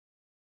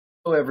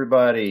Hello,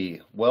 everybody.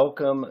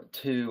 Welcome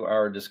to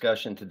our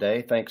discussion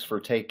today. Thanks for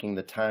taking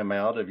the time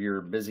out of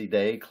your busy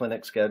day,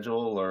 clinic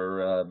schedule,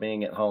 or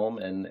being at home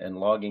and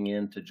logging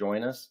in to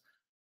join us.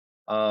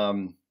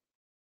 Um,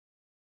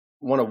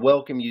 want to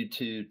welcome you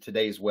to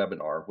today's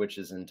webinar, which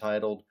is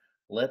entitled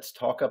Let's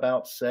Talk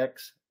About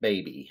Sex,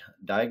 Baby,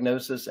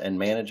 Diagnosis and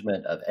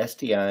Management of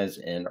STIs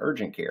in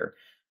Urgent Care.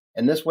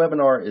 And this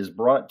webinar is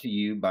brought to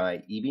you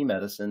by EB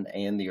Medicine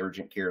and the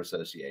Urgent Care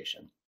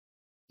Association.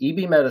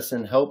 EB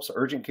Medicine helps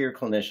urgent care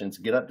clinicians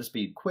get up to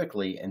speed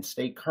quickly and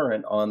stay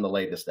current on the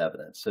latest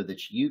evidence so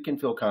that you can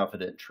feel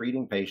confident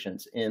treating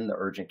patients in the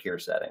urgent care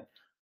setting.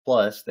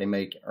 Plus, they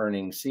make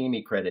earning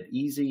CME credit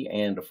easy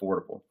and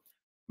affordable.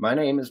 My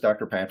name is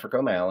Dr. Patrick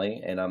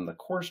O'Malley, and I'm the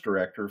course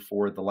director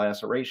for the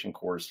laceration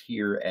course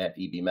here at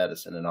EB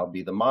Medicine, and I'll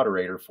be the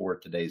moderator for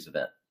today's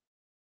event.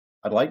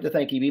 I'd like to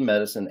thank EB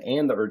Medicine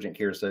and the Urgent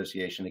Care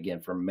Association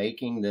again for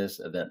making this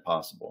event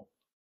possible.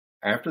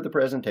 After the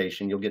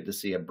presentation, you'll get to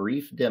see a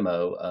brief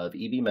demo of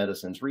EB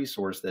Medicine's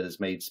resource that is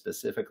made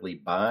specifically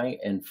by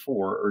and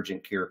for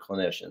urgent care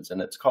clinicians,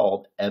 and it's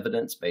called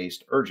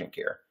Evidence-Based Urgent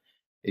Care.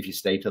 If you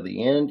stay till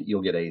the end,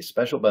 you'll get a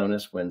special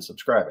bonus when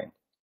subscribing.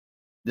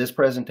 This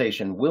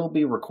presentation will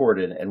be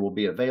recorded and will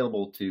be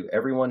available to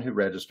everyone who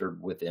registered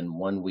within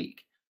 1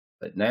 week.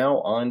 But now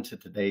on to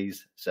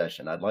today's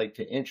session. I'd like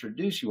to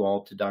introduce you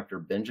all to Dr.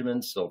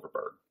 Benjamin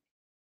Silverberg.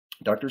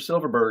 Dr.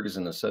 Silverberg is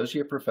an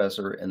associate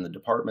professor in the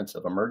departments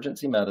of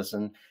emergency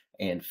medicine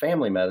and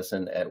family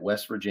medicine at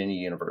West Virginia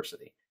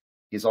University.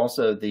 He's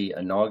also the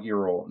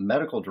inaugural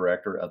medical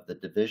director of the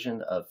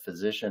Division of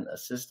Physician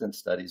Assistant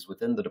Studies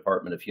within the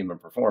Department of Human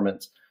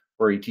Performance,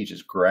 where he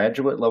teaches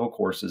graduate level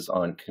courses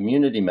on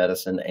community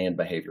medicine and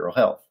behavioral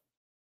health.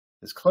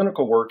 His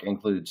clinical work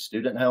includes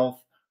student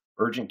health,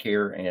 urgent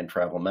care, and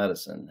travel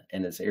medicine,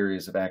 and his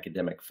areas of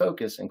academic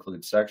focus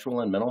include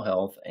sexual and mental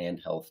health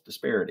and health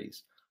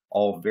disparities.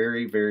 All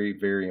very, very,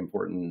 very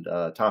important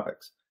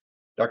topics.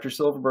 Dr.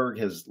 Silverberg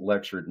has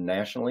lectured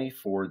nationally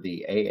for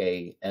the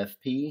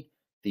AAFP,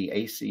 the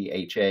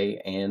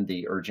ACHA, and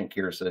the Urgent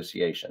Care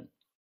Association.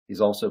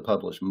 He's also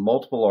published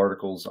multiple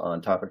articles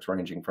on topics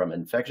ranging from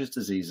infectious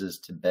diseases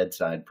to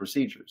bedside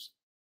procedures.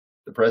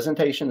 The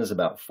presentation is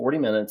about 40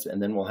 minutes,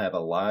 and then we'll have a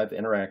live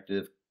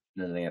interactive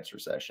and answer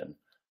session,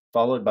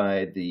 followed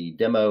by the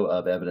demo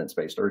of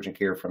evidence-based urgent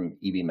care from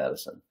EB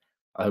Medicine.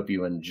 I hope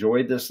you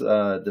enjoyed this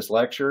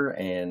lecture,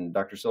 and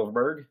Dr.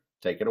 Silverberg,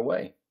 take it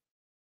away.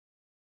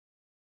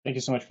 Thank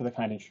you so much for the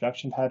kind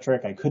introduction,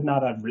 Patrick. I could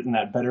not have written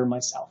that better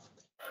myself.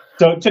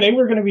 So today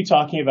we're going to be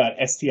talking about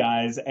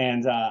STIs,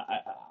 and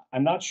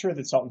I'm not sure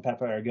that Salt and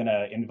Pepper are going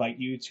to invite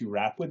you to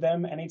rap with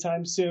them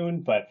anytime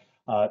soon, but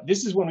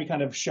this is when we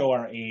kind of show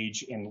our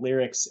age in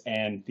lyrics,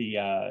 and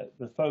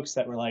the folks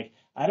that were like,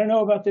 I don't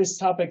know about this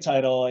topic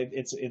title,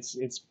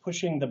 it's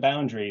pushing the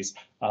boundaries.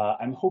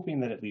 I'm hoping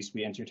that at least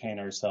we entertain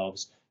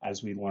ourselves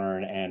as we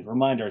learn and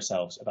remind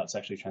ourselves about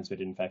sexually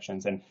transmitted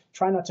infections and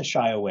try not to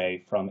shy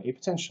away from a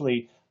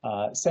potentially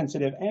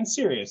sensitive and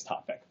serious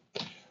topic.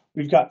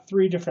 We've got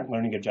 3 different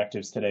learning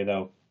objectives today,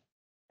 though.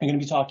 I'm going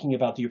to be talking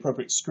about the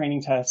appropriate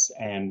screening tests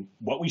and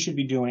what we should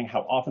be doing,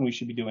 how often we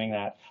should be doing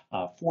that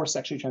for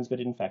sexually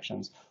transmitted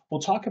infections.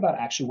 We'll talk about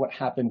actually what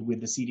happened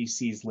with the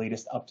CDC's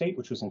latest update,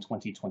 which was in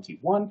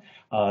 2021,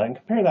 and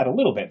compare that a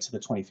little bit to the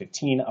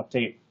 2015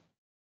 update.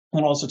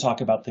 And also talk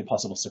about the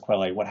possible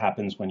sequelae, what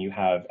happens when you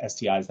have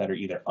STIs that are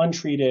either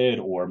untreated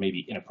or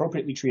maybe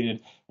inappropriately treated,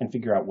 and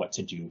figure out what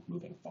to do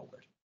moving forward.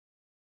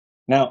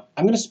 Now,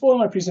 I'm going to spoil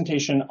my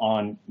presentation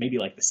on maybe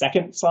like the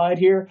second slide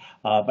here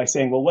by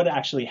saying, well, what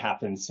actually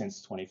happened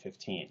since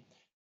 2015?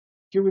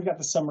 Here we've got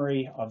the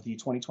summary of the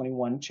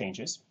 2021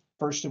 changes,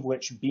 first of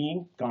which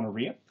being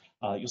gonorrhea.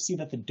 You'll see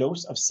that the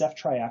dose of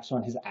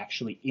ceftriaxone has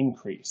actually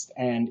increased,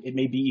 and it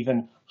may be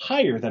even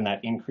higher than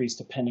that increase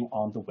depending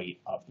on the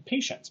weight of the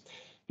patient.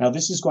 Now,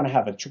 this is going to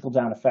have a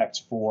trickle-down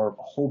effect for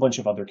a whole bunch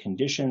of other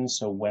conditions.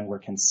 So when we're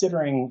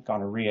considering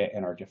gonorrhea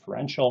in our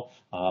differential,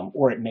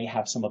 or it may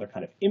have some other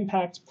kind of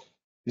impact,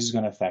 this is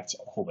going to affect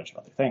a whole bunch of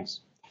other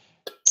things.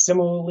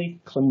 Similarly,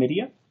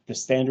 chlamydia, the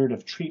standard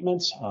of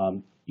treatment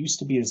used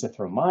to be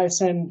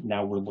azithromycin.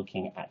 Now we're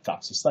looking at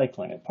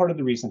doxycycline. And part of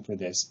the reason for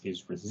this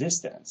is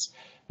resistance.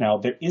 Now,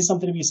 there is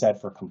something to be said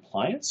for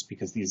compliance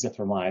because the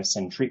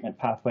azithromycin treatment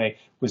pathway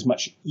was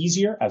much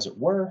easier, as it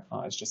were.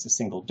 It's just a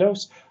single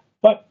dose,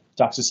 but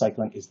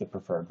doxycycline is the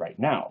preferred right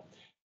now.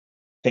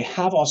 They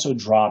have also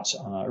dropped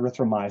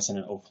erythromycin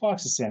and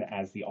ofloxacin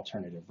as the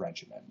alternative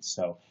regimen.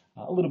 So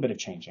a little bit of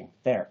changing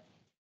there.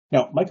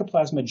 Now,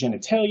 Mycoplasma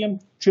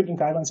genitalium treatment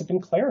guidelines have been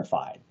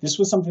clarified. This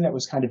was something that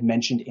was kind of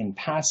mentioned in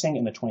passing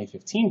in the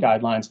 2015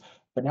 guidelines,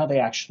 but now they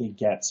actually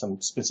get some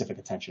specific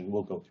attention.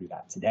 We'll go through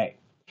that today.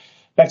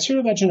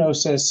 Bacterial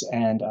vaginosis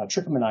and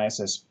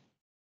trichomoniasis,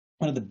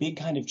 one of the big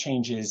kind of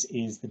changes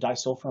is the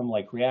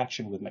disulfiram-like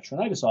reaction with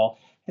metronidazole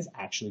has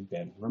actually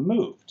been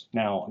removed.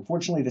 Now,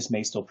 unfortunately, this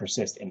may still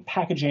persist in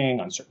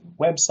packaging, on certain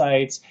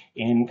websites,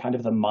 in kind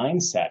of the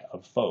mindset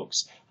of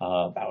folks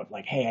about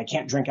like, hey, I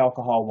can't drink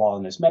alcohol while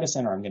in this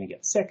medicine or I'm going to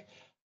get sick.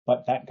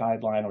 But that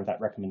guideline or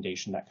that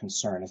recommendation, that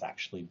concern has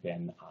actually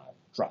been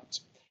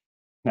dropped.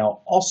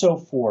 Now, also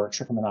for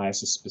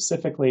trichomoniasis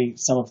specifically,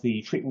 some of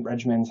the treatment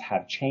regimens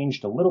have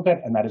changed a little bit,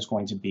 and that is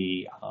going to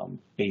be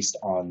based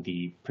on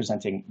the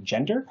presenting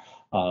gender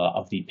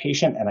of the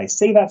patient. And I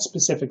say that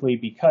specifically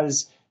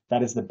because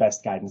that is the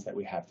best guidance that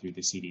we have through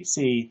the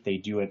CDC. They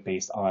do it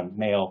based on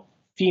male,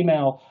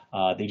 female.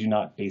 They do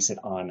not base it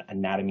on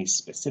anatomy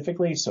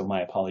specifically. So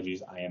my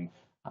apologies, I am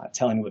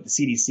telling you what the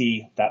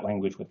CDC, that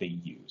language, what they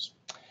use.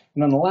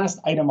 And then the last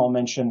item I'll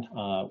mention,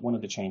 one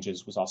of the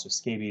changes was also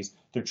scabies.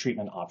 Their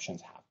treatment options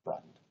have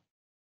broadened.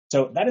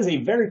 So that is a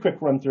very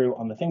quick run through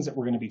on the things that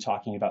we're going to be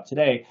talking about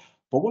today.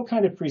 But what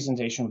kind of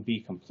presentation would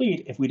be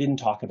complete if we didn't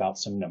talk about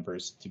some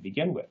numbers to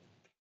begin with?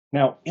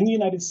 Now, in the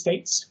United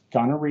States,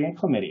 gonorrhea and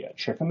chlamydia,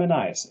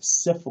 trichomoniasis,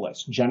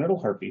 syphilis, genital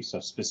herpes, so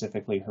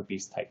specifically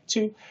herpes type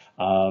 2,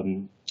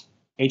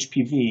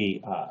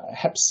 HPV,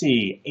 Hep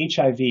C,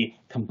 HIV,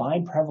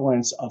 combined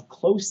prevalence of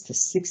close to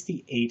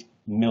 68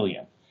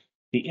 million.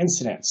 The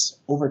incidence,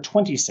 over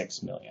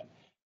 26 million.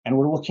 And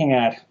we're looking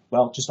at,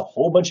 well, just a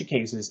whole bunch of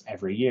cases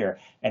every year.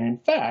 And in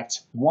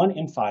fact, 1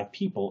 in 5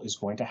 people is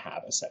going to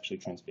have a sexually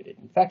transmitted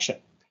infection.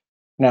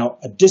 Now,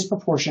 a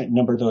disproportionate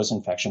number of those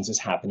infections is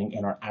happening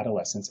in our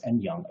adolescents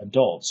and young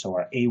adults, so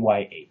our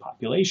AYA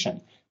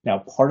population.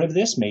 Now, part of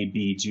this may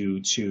be due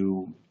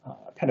to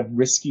kind of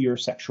riskier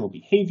sexual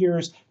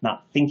behaviors,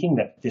 not thinking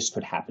that this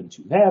could happen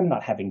to them,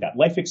 not having that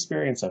life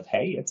experience of,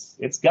 hey,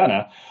 it's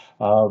gonna,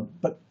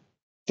 but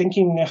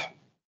thinking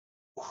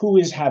who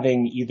is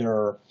having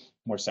either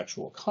more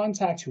sexual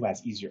contact, who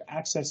has easier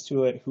access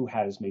to it, who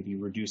has maybe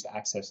reduced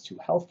access to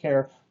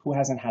healthcare, who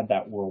hasn't had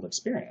that world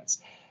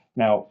experience.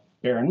 Now,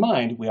 bear in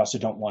mind, we also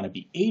don't want to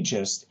be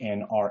ageist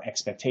in our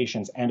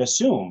expectations and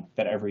assume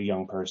that every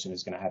young person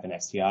is going to have an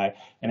STI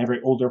and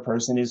every older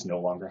person is no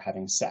longer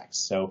having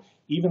sex. So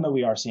even though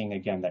we are seeing,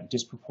 again, that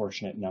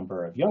disproportionate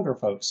number of younger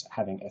folks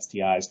having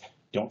STIs,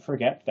 don't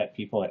forget that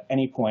people at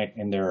any point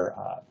in their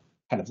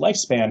kind of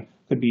lifespan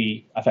could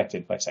be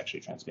affected by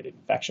sexually transmitted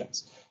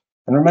infections.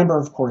 And remember,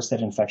 of course,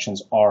 that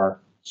infections are a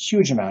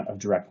huge amount of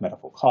direct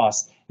medical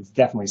costs. It's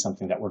definitely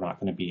something that we're not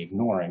going to be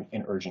ignoring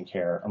in urgent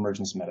care,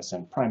 emergency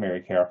medicine,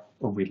 primary care,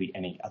 or really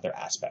any other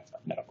aspect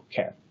of medical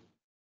care.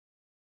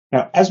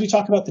 Now, as we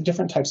talk about the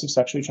different types of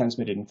sexually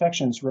transmitted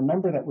infections,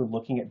 remember that we're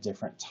looking at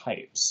different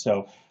types.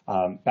 So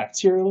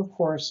bacterial, of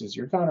course, is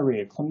your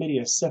gonorrhea,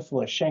 chlamydia,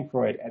 syphilis,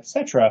 chancroid,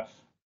 etc.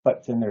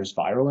 But then there's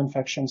viral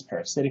infections,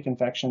 parasitic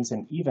infections,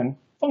 and even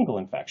fungal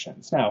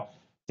infections. Now,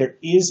 there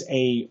is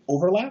a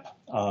overlap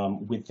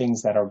with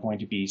things that are going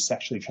to be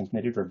sexually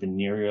transmitted or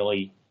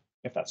venereally,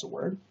 if that's a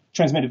word,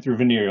 transmitted through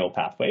venereal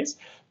pathways.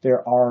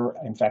 There are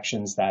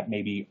infections that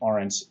maybe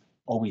aren't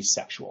always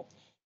sexual.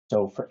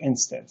 So for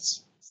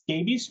instance,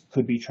 scabies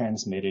could be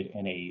transmitted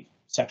in a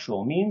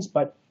sexual means,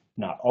 but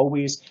not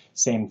always.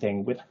 Same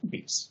thing with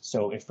herpes.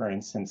 So if, for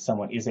instance,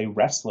 someone is a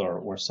wrestler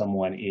or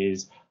someone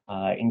is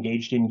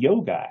engaged in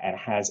yoga and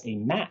has a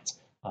mat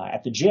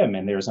at the gym,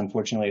 and there's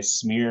unfortunately a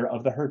smear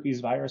of the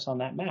herpes virus on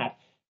that mat,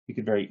 you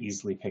could very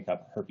easily pick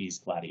up herpes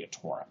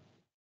gladiatorum.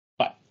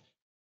 But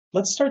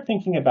let's start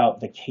thinking about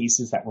the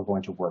cases that we're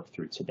going to work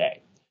through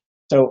today.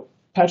 So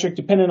Patrick,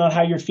 depending on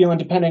how you're feeling,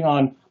 depending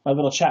on my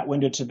little chat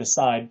window to the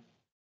side,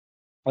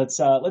 let's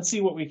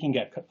see what we can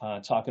get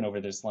talking over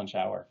this lunch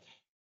hour.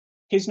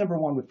 Case number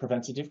 1 with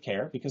preventative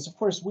care, because of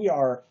course we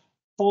are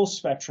full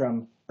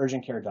spectrum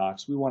urgent care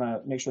docs. We want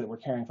to make sure that we're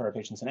caring for our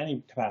patients in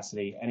any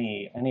capacity,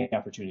 any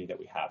opportunity that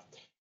we have.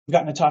 We've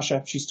got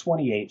Natasha. She's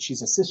 28.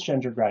 She's a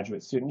cisgender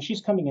graduate student.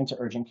 She's coming into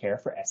urgent care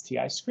for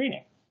STI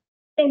screening.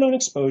 No known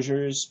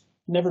exposures,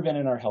 never been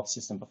in our health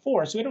system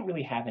before, so we don't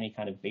really have any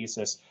kind of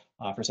basis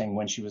for saying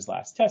when she was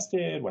last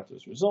tested, what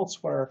those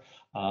results were,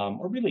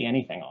 or really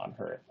anything on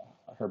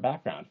her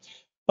background.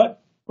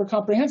 But we're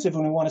comprehensive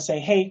when we want to say,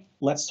 hey,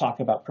 let's talk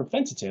about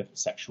preventative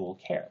sexual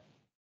care.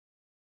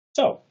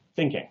 So,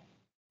 thinking,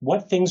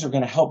 what things are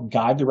going to help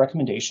guide the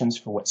recommendations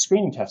for what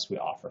screening tests we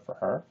offer for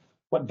her,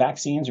 what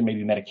vaccines or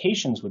maybe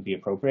medications would be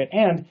appropriate,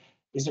 and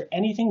is there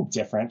anything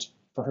different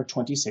for her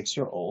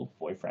 26-year-old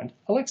boyfriend,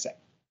 Alexei?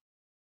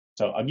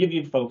 So I'll give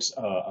you folks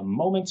a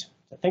moment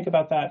to think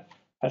about that.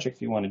 Patrick,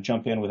 if you want to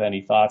jump in with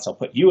any thoughts, I'll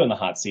put you in the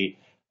hot seat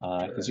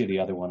because you're the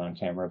other one on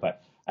camera,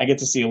 but I get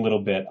to see a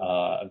little bit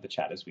of the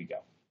chat as we go.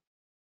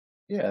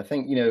 Yeah, I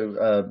think,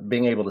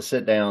 being able to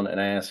sit down and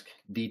ask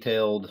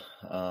detailed,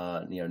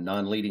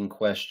 non-leading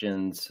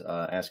questions,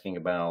 asking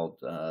about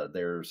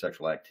their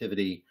sexual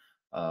activity,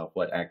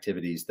 what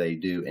activities they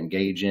do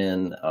engage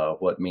in,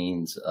 what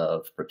means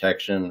of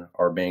protection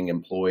are being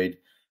employed.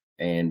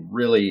 And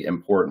really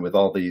important with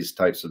all these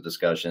types of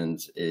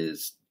discussions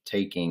is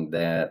taking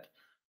that,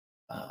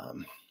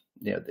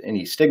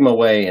 any stigma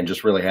away and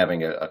just really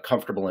having a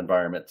comfortable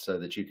environment so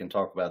that you can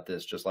talk about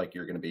this just like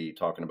you're going to be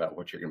talking about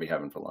what you're going to be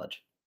having for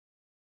lunch.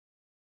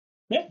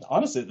 Yeah,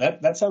 honestly,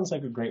 that sounds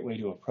like a great way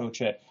to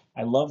approach it.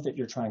 I love that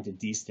you're trying to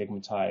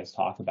destigmatize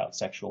talk about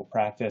sexual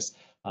practice.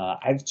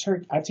 I've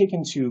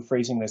taken to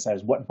phrasing this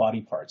as what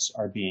body parts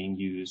are being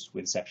used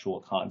with sexual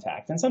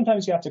contact. And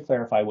sometimes you have to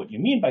clarify what you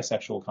mean by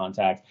sexual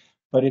contact,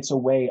 but it's a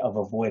way of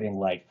avoiding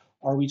like,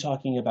 Are we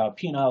talking about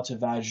penile to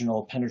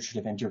vaginal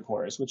penetrative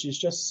intercourse, which is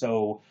just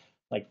so,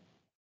 like,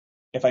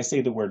 if I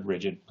say the word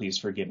rigid, please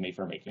forgive me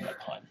for making a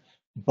pun.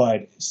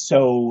 But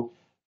so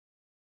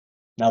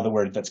now the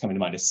word that's coming to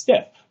mind is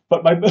stiff.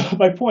 But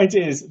my point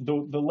is the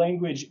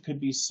language could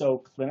be so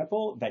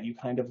clinical that you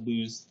kind of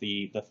lose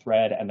the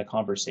thread and the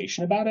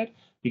conversation about it,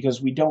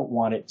 because we don't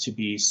want it to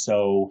be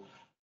so,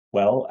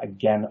 well,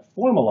 again,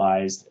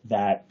 formalized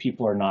that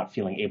people are not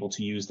feeling able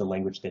to use the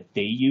language that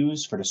they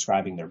use for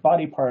describing their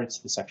body parts,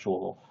 the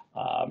sexual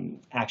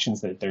actions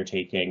that they're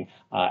taking,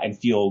 and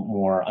feel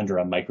more under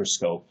a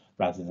microscope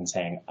rather than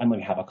saying, I'm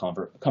going to have a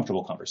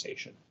comfortable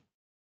conversation.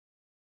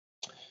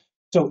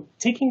 So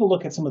taking a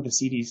look at some of the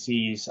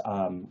CDC's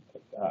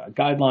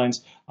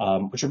guidelines,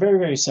 which are very,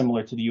 very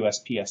similar to the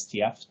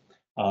USPSTF.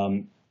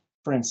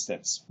 For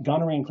instance,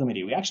 gonorrhea and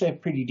chlamydia. We actually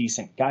have pretty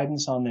decent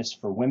guidance on this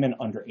for women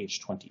under age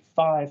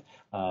 25.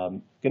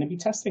 Going to be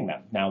testing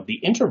them. Now, the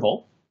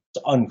interval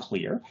is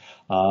unclear.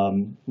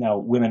 Now,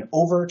 women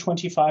over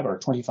 25 or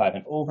 25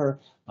 and over,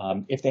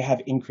 if they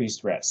have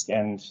increased risk.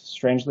 And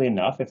strangely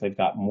enough, if they've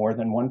got more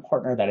than one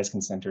partner, that is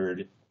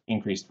considered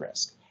increased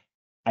risk.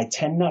 I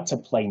tend not to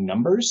play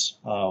numbers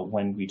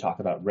when we talk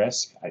about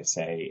risk. I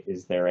say,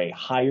 is there a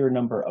higher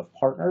number of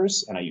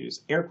partners? And I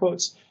use air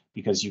quotes,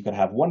 because you could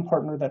have one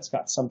partner that's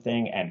got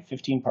something and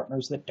 15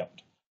 partners that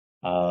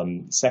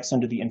don't. Sex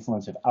under the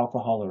influence of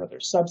alcohol or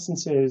other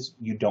substances,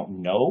 you don't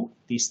know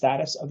the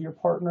status of your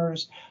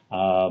partners,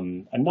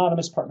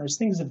 anonymous partners,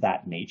 things of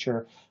that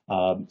nature.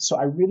 So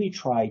I really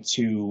try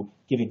to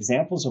give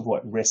examples of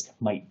what risk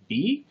might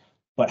be,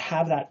 but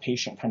have that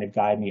patient kind of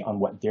guide me on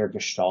what their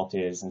gestalt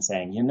is and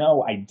saying, you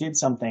know, I did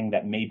something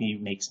that maybe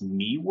makes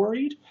me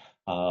worried,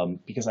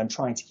 because I'm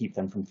trying to keep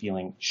them from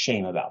feeling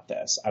shame about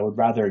this. I would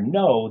rather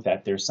know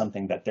that there's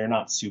something that they're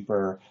not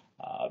super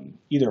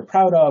either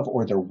proud of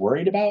or they're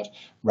worried about,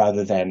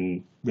 rather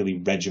than really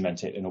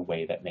regiment it in a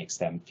way that makes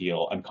them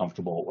feel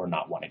uncomfortable or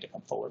not wanting to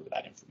come forward with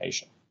that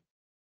information.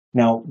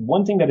 Now,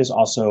 one thing that is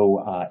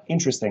also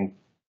interesting,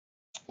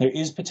 there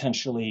is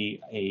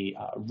potentially a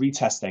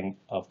retesting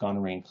of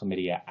gonorrhea and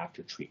chlamydia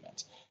after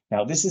treatment.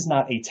 Now, this is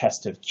not a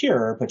test of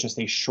cure, but just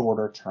a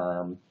shorter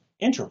term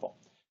interval.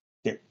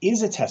 There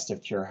is a test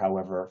of cure,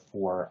 however,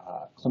 for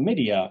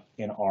chlamydia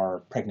in our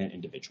pregnant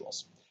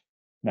individuals.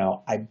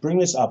 Now, I bring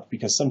this up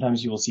because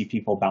sometimes you will see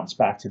people bounce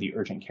back to the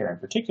urgent care in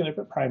particular,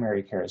 but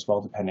primary care as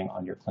well, depending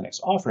on your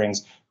clinic's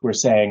offerings, who are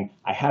saying,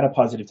 I had a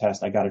positive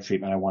test, I got a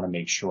treatment, I want to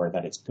make sure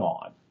that it's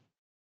gone.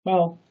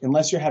 Well,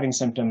 unless you're having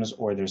symptoms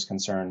or there's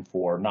concern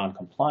for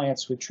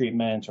non-compliance with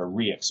treatment or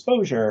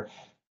re-exposure,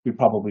 we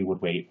probably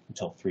would wait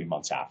until 3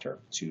 months after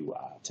to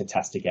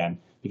test again,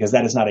 because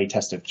that is not a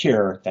test of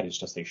cure, that is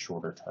just a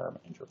shorter term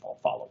interval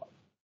follow-up.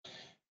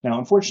 Now,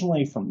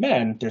 unfortunately for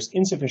men, there's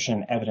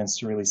insufficient evidence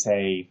to really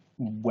say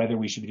whether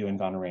we should be doing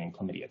gonorrhea and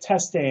chlamydia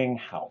testing,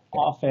 how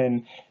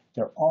often.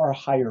 There are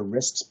higher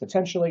risks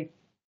potentially.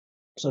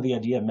 So the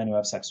idea of men who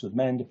have sex with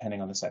men,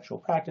 depending on the sexual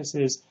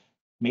practices,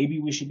 maybe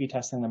we should be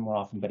testing them more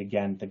often, but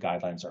again, the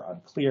guidelines are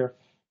unclear.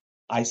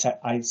 I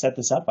set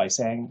this up by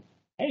saying,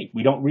 hey,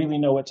 we don't really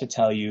know what to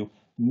tell you.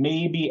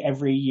 Maybe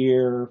every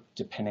year,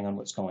 depending on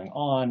what's going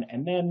on.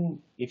 And then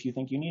if you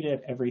think you need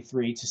it every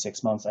 3 to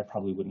 6 months, I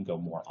probably wouldn't go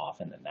more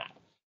often than that.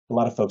 A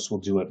lot of folks will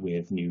do it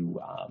with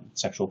new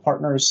sexual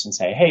partners and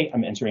say, hey,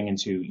 I'm entering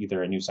into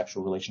either a new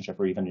sexual relationship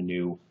or even a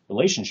new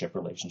relationship.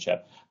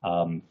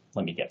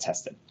 Let me get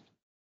tested.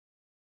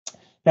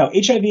 Now,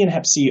 HIV and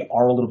Hep C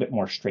are a little bit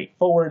more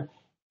straightforward.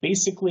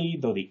 Basically,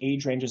 though the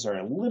age ranges are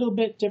a little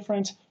bit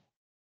different,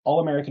 all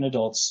American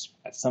adults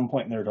at some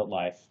point in their adult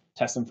life,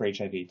 test them for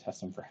HIV,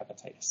 test them for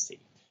hepatitis C.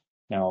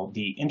 Now,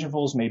 the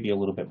intervals may be a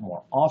little bit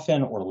more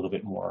often or a little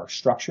bit more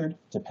structured,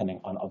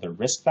 depending on other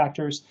risk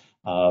factors,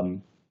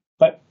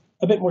 but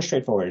a bit more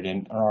straightforward.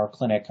 In our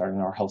clinic or in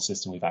our health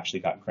system, we've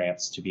actually got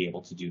grants to be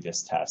able to do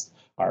this test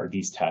or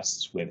these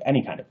tests with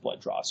any kind of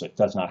blood draw. So it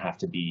does not have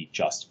to be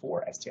just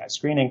for STI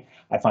screening.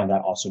 I find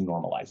that also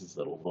normalizes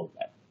it a little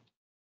bit.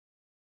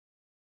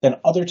 Then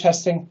other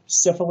testing,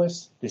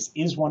 syphilis. This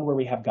is one where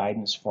we have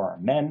guidance for our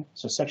men.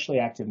 So sexually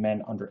active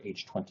men under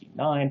age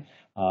 29,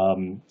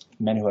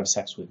 men who have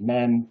sex with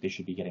men, they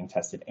should be getting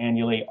tested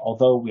annually.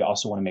 Although we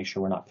also want to make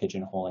sure we're not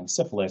pigeonholing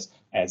syphilis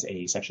as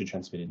a sexually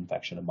transmitted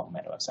infection among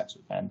men who have sex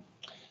with men.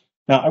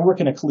 Now, I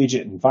work in a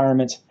collegiate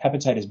environment.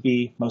 Hepatitis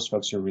B, most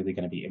folks are really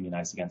going to be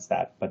immunized against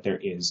that. But there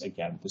is,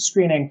 again, the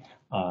screening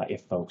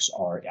if folks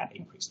are at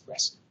increased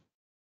risk.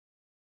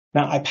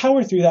 Now, I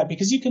power through that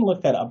because you can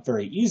look that up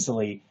very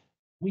easily.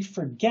 We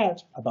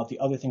forget about the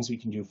other things we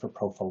can do for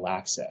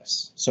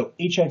prophylaxis. So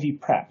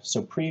HIV PrEP,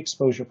 so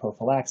pre-exposure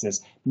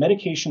prophylaxis,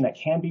 medication that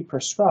can be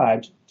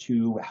prescribed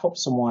to help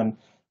someone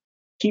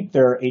keep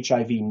their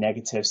HIV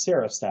negative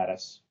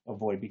serostatus,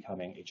 avoid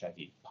becoming HIV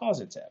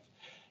positive.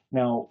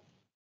 Now,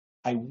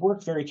 I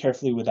work very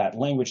carefully with that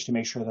language to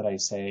make sure that I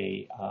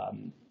say,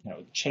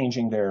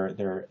 changing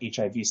their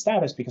HIV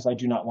status, because I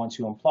do not want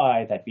to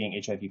imply that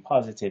being HIV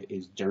positive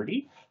is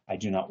dirty. I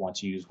do not want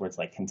to use words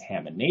like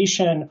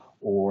contamination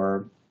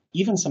or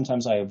Even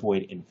sometimes I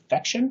avoid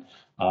infection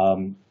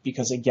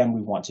because, again,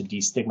 we want to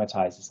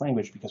destigmatize this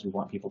language because we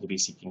want people to be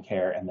seeking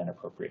care and then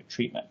appropriate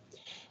treatment.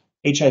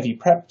 HIV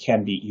PrEP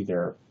can be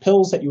either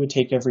pills that you would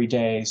take every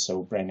day,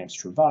 so brand names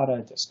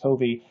Truvada,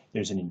 Descovy.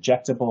 There's an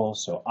injectable,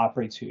 so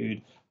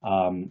Opritude.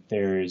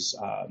 There's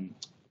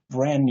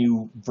brand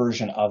new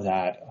version of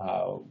that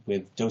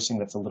with dosing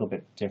that's a little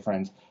bit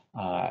different.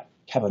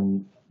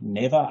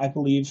 Cabaneva, I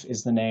believe,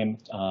 is the name.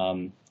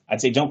 I'd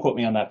say don't quote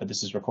me on that, but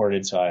this is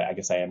recorded, so I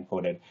guess I am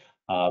quoted.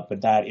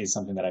 But that is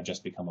something that I've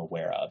just become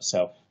aware of.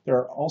 So there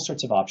are all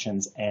sorts of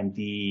options, and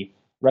the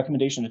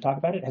recommendation to talk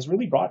about it has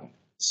really broadened.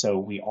 So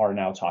we are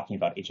now talking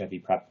about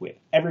HIV PrEP with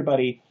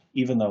everybody,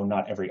 even though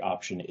not every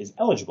option is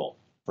eligible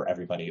for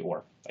everybody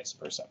or vice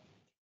versa.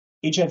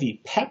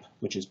 HIV PEP,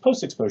 which is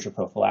post-exposure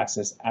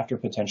prophylaxis after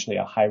potentially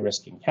a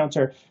high-risk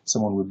encounter,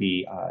 someone would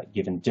be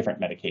given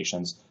different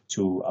medications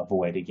to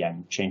avoid,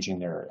 again, changing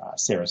their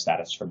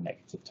serostatus from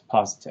negative to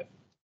positive.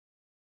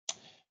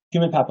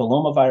 Human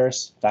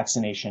papillomavirus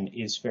vaccination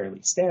is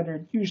fairly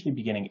standard, usually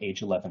beginning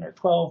age 11 or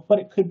 12, but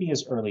it could be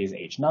as early as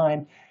age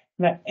 9.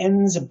 And that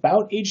ends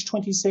about age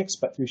 26,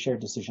 but through shared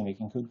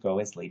decision-making could go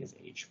as late as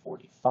age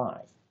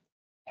 45.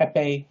 Hep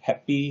A,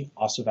 Hep B,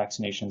 also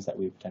vaccinations that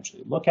we would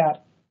potentially look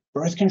at.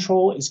 Birth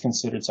control is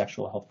considered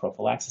sexual health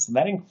prophylaxis, and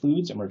that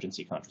includes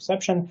emergency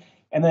contraception,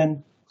 and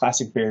then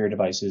classic barrier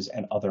devices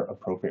and other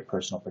appropriate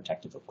personal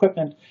protective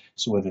equipment.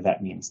 So whether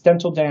that means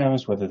dental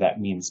dams, whether that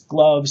means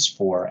gloves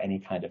for any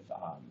kind of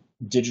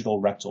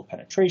digital rectal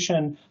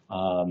penetration,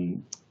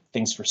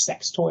 things for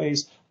sex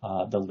toys,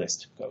 the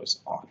list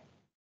goes on.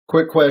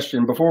 Quick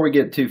question before we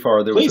get too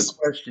far. There was Please. a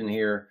question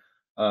here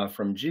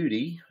from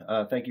Judy.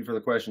 Thank you for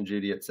the question,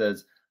 Judy. It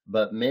says,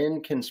 but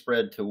men can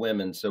spread to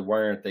women, so why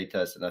aren't they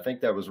tested? I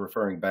think that was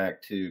referring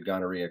back to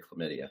gonorrhea,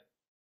 chlamydia.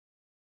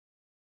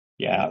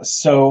 Yeah,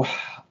 so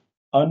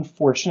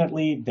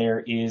unfortunately,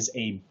 there is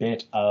a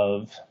bit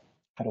of,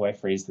 how do I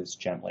phrase this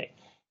gently?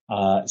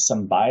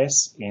 Some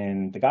bias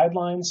in the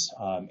guidelines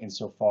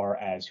insofar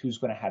as who's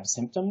going to have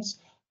symptoms.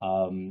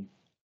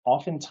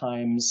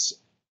 Oftentimes,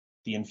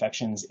 the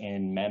infections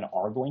in men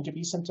are going to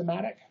be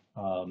symptomatic,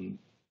 and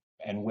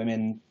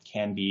women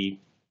can be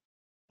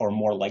or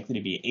more likely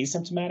to be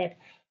asymptomatic.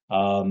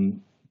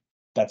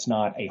 That's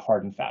not a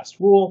hard and fast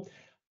rule.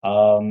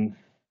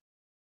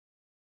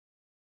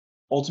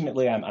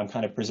 Ultimately, I'm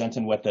kind of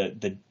presenting what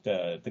the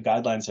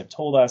guidelines have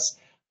told us.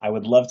 I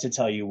would love to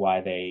tell you why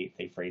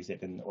they phrase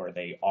it or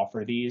they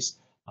offer these.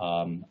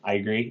 I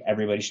agree,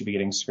 everybody should be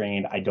getting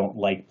screened. I don't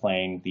like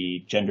playing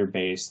the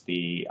gender-based,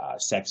 the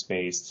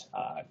sex-based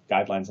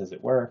guidelines, as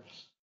it were.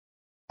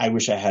 I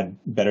wish I had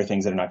better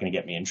things that are not going to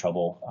get me in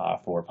trouble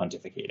for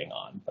pontificating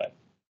on, but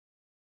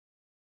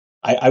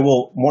I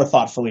will more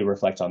thoughtfully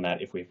reflect on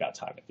that if we've got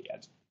time at the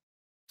end.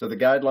 So the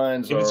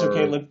guidelines if it's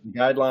okay,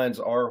 guidelines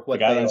are what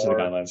the guidelines they are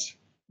are the guidelines.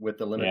 With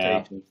the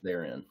limitations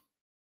therein.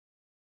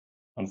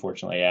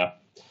 Unfortunately, yeah.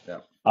 Yeah.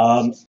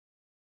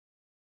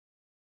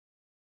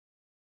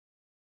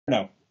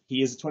 No,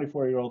 he is a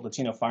 24-year-old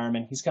Latino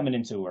fireman. He's coming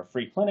into our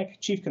free clinic.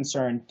 Chief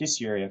concern,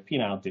 dysuria,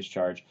 penile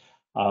discharge.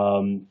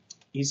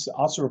 He's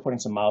also reporting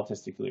some mild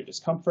testicular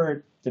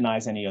discomfort,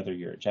 denies any other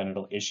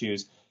urogenital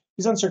issues.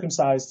 He's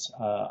uncircumcised,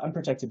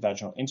 unprotected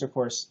vaginal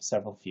intercourse,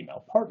 several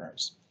female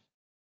partners.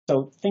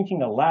 So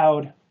thinking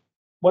aloud,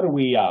 what are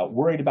we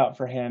worried about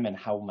for him, and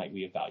how might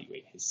we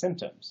evaluate his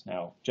symptoms?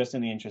 Now, just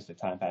in the interest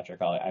of time,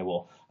 Patrick, I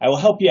will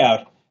help you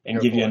out and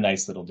give you a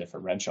nice little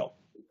differential.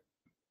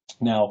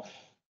 Now,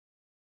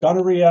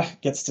 gonorrhea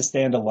gets to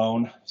stand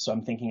alone. So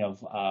I'm thinking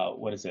of,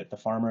 what is it? The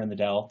farmer in the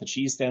dell. The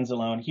cheese stands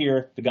alone.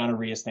 Here, the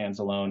gonorrhea stands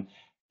alone.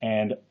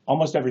 And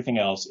almost everything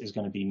else is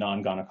going to be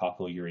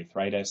non-gonococcal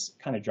urethritis.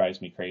 Kind of drives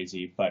me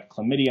crazy. But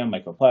chlamydia,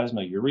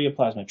 mycoplasma,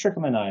 ureaplasma,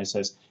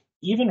 trichomoniasis,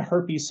 even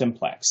herpes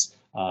simplex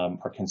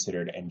are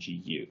considered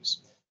NGUs.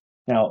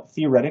 Now,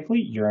 theoretically,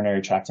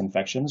 urinary tract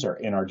infections are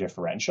in our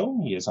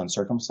differential. He is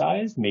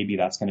uncircumcised. Maybe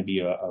that's going to be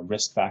a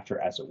risk factor,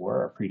 as it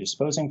were, a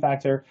predisposing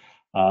factor.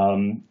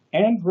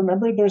 And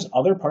remember, there's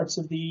other parts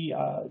of the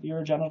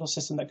urogenital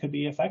system that could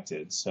be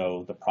affected.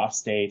 So the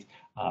prostate,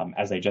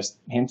 as I just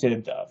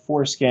hinted, the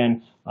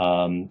foreskin,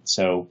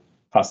 so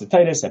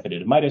prostatitis,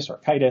 epididymitis,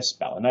 orchitis,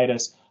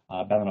 balanitis,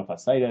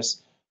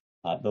 balanoplasticus,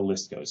 the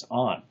list goes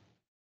on.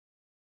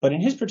 But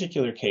in his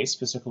particular case,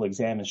 physical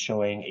exam is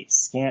showing a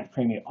scant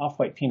creamy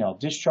off-white penile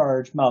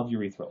discharge, mild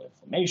urethral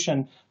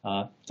inflammation,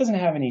 doesn't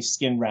have any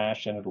skin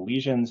rash, genital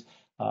lesions.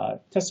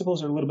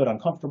 Testicles are a little bit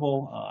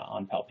uncomfortable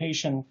on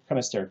palpation,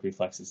 cremasteric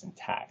reflex is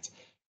intact.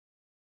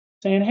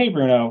 Saying, hey,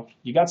 Bruno,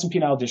 you got some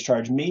penile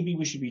discharge. Maybe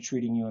we should be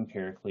treating you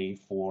empirically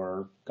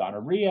for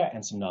gonorrhea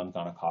and some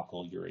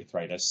non-gonococcal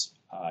urethritis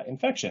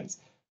infections.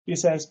 He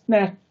says,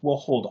 nah, we'll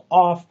hold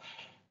off.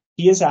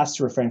 He is asked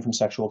to refrain from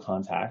sexual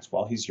contact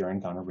while his urine,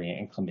 gonorrhea,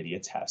 and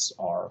chlamydia tests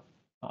are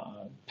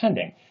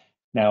pending.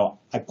 Now,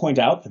 I point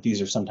out that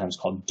these are sometimes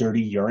called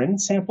dirty urine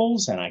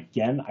samples, and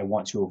again, I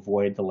want to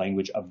avoid the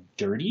language of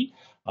dirty.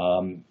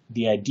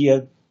 The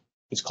idea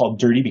is called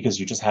dirty because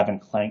you just haven't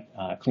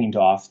cleaned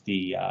off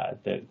the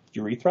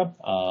urethra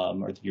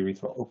or the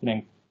urethral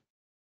opening.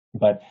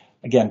 But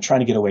again,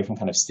 trying to get away from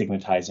kind of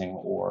stigmatizing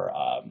or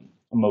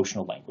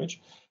emotional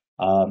language.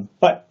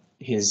 But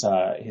his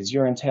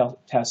urine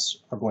tests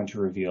are going to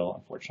reveal,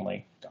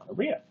 unfortunately,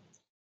 gonorrhea.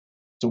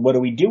 So what do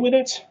we do with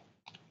it?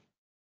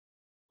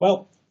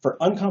 Well, for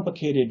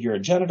uncomplicated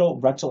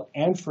urogenital, rectal,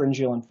 and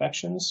pharyngeal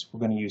infections, we're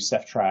going to use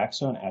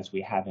ceftriaxone as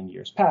we have in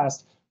years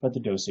past, but the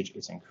dosage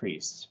is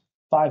increased.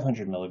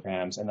 500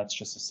 milligrams, and that's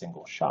just a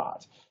single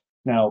shot.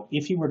 Now,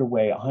 if you were to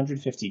weigh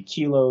 150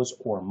 kilos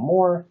or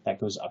more,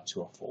 that goes up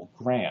to a full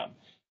gram.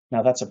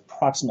 Now, that's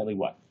approximately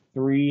what?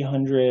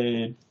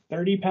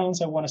 330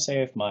 pounds, I want to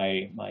say, if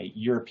my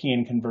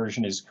European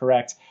conversion is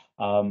correct.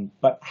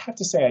 But I have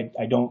to say,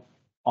 I don't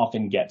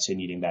often get to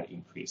needing that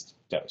increased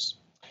dose.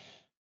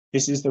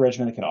 This is the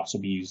regimen that can also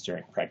be used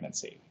during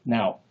pregnancy.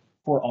 Now,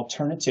 for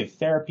alternative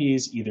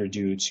therapies, either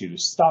due to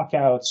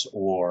stockouts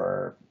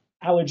or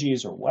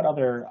allergies or what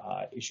other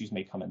issues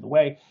may come in the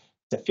way,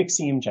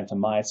 cefixime,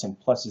 gentamicin,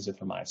 plus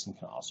azithromycin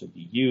can also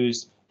be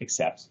used,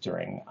 except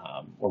during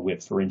or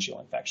with pharyngeal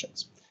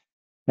infections.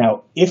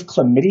 Now, if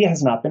chlamydia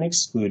has not been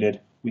excluded,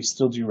 we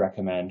still do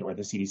recommend, or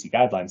the CDC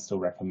guidelines still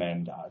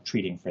recommend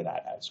treating for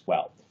that as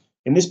well.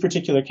 In this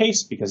particular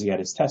case, because he had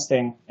his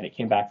testing and it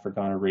came back for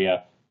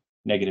gonorrhea,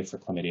 negative for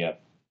chlamydia,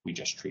 we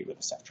just treat with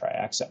a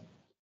ceftriaxone.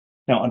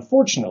 Now,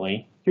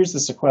 unfortunately, here's the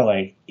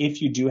sequelae.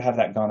 If you do have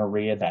that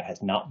gonorrhea that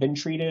has not been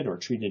treated or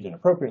treated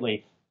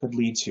inappropriately, could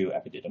lead to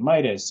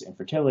epididymitis,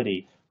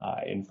 infertility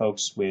in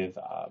folks with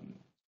a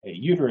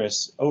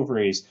uterus,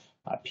 ovaries,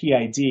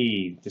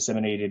 PID,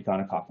 disseminated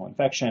gonococcal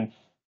infection,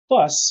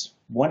 plus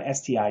one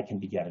STI can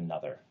beget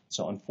another.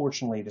 So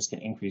unfortunately, this can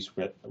increase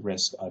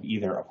risk of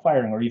either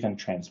acquiring or even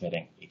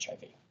transmitting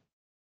HIV.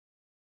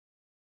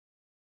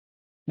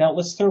 Now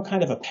let's throw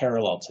kind of a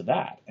parallel to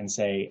that and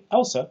say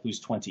Elsa, who's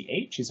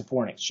 28, she's a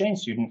foreign exchange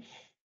student,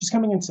 she's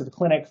coming into the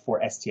clinic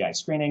for STI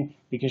screening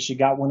because she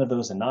got one of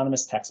those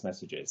anonymous text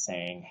messages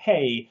saying,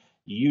 hey,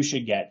 you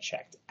should get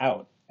checked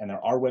out. And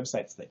there are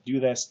websites that do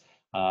this.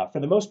 For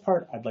the most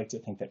part, I'd like to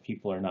think that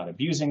people are not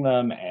abusing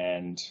them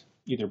and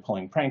either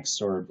pulling pranks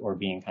or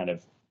being kind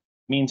of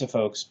mean to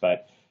folks,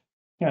 but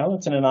you know,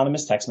 it's an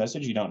anonymous text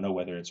message. You don't know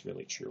whether it's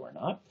really true or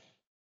not.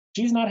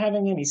 She's not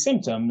having any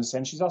symptoms,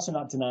 and she's also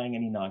not denying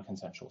any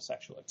non-consensual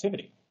sexual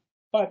activity.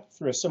 But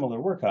through a similar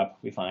workup,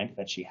 we find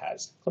that she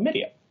has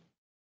chlamydia.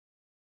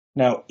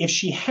 Now, if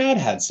she had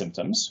had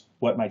symptoms,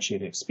 what might she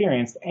have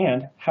experienced,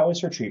 and how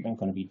is her treatment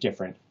going to be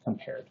different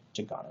compared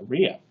to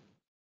gonorrhea?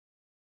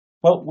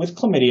 Well, with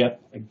chlamydia,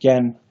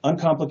 again,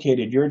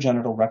 uncomplicated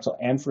urogenital, rectal,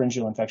 and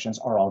pharyngeal infections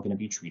are all going to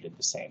be treated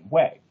the same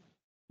way.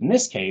 In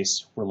this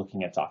case, we're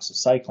looking at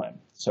doxycycline.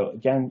 So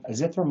again,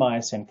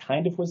 azithromycin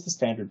kind of was the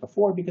standard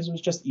before because it was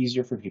just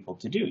easier for people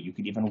to do. You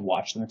could even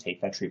watch them take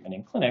that treatment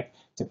in clinic,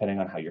 depending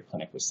on how your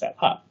clinic was set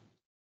up.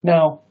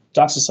 Now,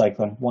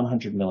 doxycycline,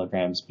 100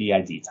 milligrams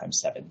BID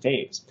times 7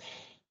 days.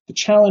 The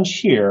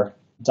challenge here,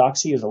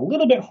 doxy is a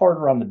little bit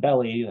harder on the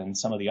belly than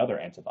some of the other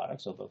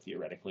antibiotics, although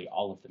theoretically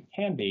all of them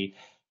can be,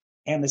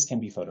 and this can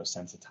be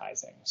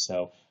photosensitizing.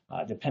 So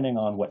depending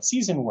on what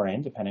season we're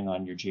in, depending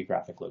on your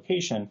geographic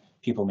location,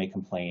 people may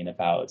complain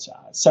about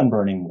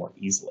sunburning more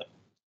easily.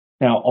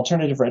 Now,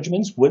 alternative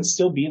regimens would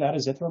still be that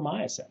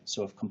azithromycin.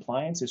 So if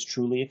compliance is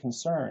truly a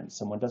concern,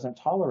 someone doesn't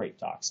tolerate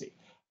doxy.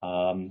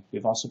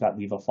 We've also got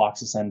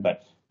levofloxacin,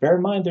 but bear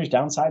in mind there's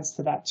downsides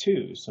to that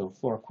too. So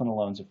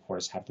fluoroquinolones, of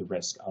course, have the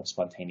risk of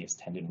spontaneous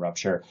tendon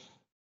rupture.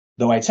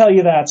 Though I tell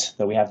you that,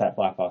 though we have that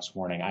black box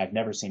warning, I've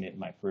never seen it in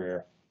my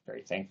career,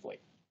 very thankfully.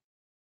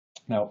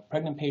 Now,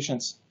 pregnant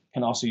patients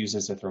can also use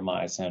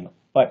azithromycin,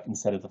 but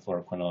instead of the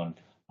fluoroquinolone,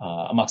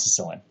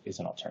 amoxicillin is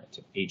an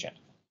alternative agent.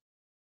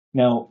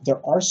 Now,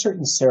 there are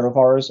certain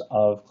serovars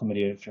of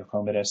chlamydia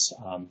trachomatis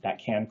that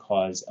can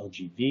cause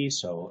LGV,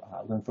 so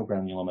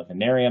lymphogranuloma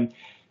venereum.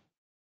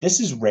 This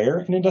is rare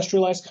in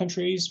industrialized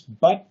countries,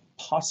 but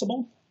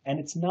possible, and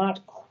it's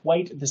not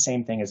quite the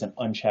same thing as an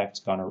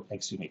unchecked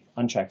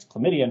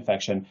chlamydia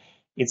infection.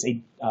 It's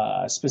a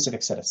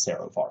specific set of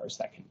serovars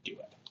that can do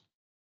it.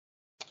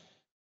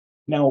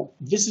 Now,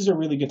 this is a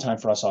really good time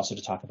for us also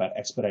to talk about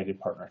expedited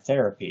partner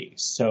therapy.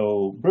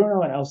 So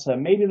Bruno and Elsa,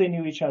 maybe they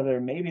knew each other,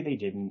 maybe they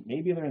didn't,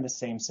 maybe they're in the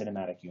same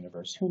cinematic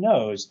universe, who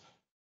knows?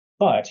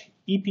 But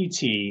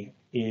EPT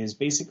is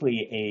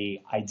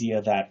basically an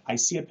idea that I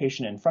see a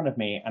patient in front of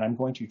me and I'm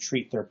going to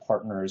treat their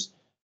partners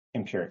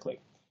empirically.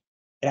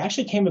 It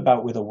actually came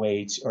about with a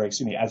way to, or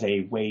excuse me, as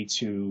a way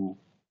to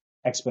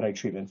expedite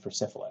treatment for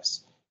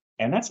syphilis.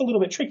 And that's a little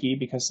bit tricky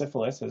because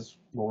syphilis, as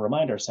we'll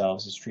remind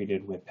ourselves, is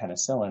treated with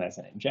penicillin as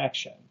an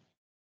injection.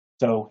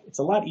 So it's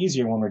a lot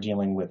easier when we're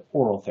dealing with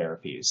oral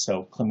therapies,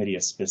 so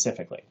chlamydia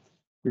specifically.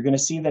 You're going to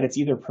see that it's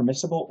either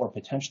permissible or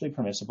potentially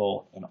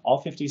permissible in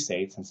all 50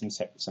 states and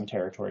some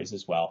territories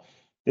as well.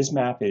 This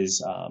map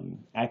is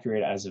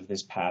accurate as of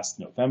this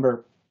past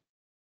November,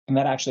 and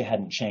that actually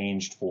hadn't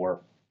changed for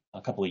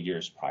a couple of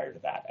years prior to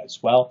that as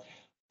well.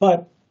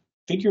 But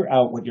figure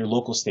out what your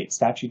local state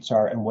statutes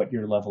are and what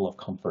your level of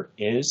comfort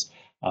is.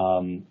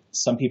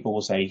 Some people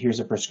will say, here's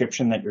a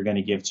prescription that you're going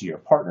to give to your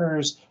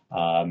partners.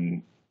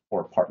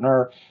 or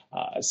partner.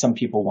 Some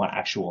people want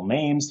actual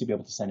names to be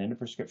able to send in a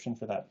prescription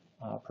for that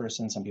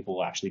person. Some people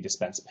will actually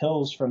dispense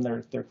pills from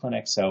their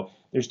clinic. So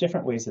there's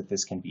different ways that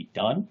this can be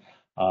done.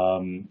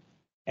 And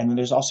then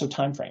there's also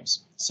timeframes.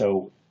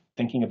 So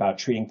thinking about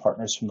treating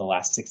partners from the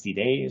last 60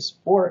 days,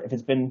 or if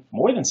it's been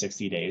more than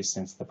 60 days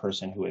since the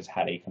person who has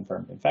had a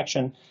confirmed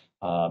infection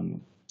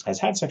has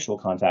had sexual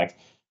contact,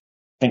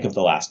 think of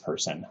the last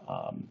person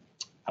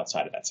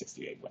outside of that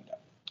 60-day window.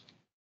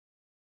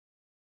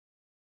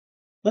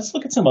 Let's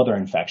look at some other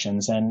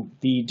infections, and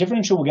the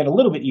differential will get a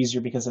little bit easier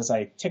because as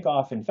I tick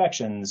off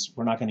infections,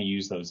 we're not going to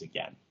use those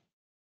again.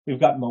 We've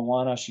got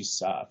Moana.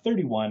 She's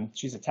 31.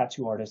 She's a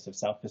tattoo artist of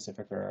South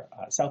Pacific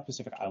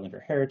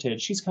Islander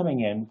heritage. She's coming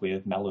in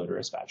with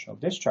malodorous vaginal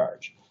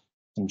discharge,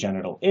 some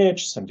genital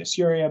itch, some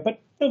dysuria, but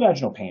no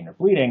vaginal pain or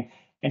bleeding,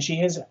 and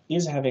she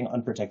is having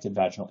unprotected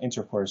vaginal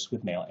intercourse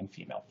with male and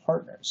female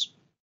partners.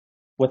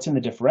 What's in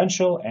the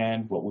differential,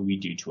 and what will we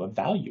do to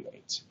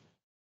evaluate?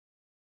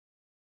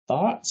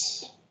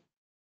 Thoughts?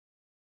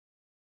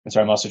 And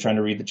sorry, I'm also trying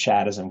to read the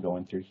chat as I'm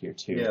going through here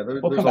too. Yeah,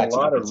 there's a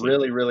lot of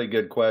really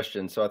good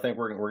questions. So I think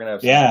we're going to have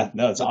some. Yeah,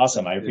 no, it's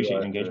awesome. I appreciate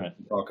your engagement.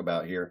 To talk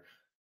about here,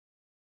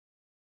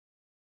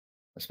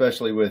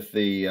 especially with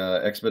the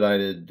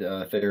expedited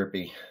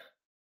therapy.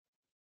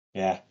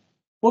 Yeah,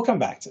 we'll come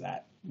back to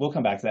that.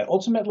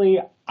 Ultimately,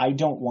 I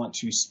don't want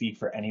to speak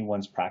for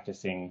anyone's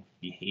practicing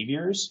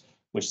behaviors,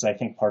 which is, I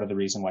think, part of the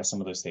reason why some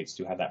of those states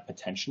do have that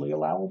potentially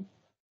allowable.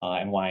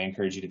 And why I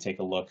encourage you to take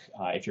a look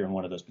if you're in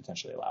one of those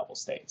potentially allowable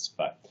states.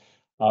 But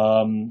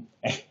and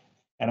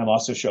I'm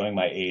also showing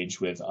my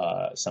age with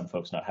some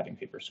folks not having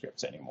paper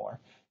scripts anymore.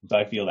 So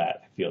I feel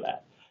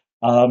that.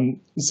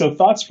 So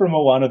thoughts from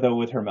Moana, though,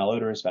 with her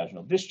malodorous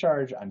vaginal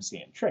discharge. I'm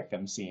seeing Trick.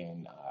 I'm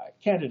seeing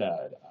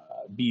Candida,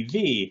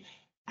 BV.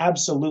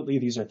 Absolutely,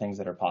 these are things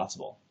that are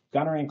possible.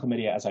 Gonorrhea and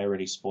chlamydia, as I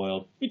already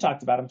spoiled, we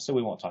talked about them, so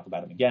we won't talk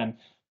about them again.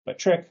 But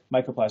Trick,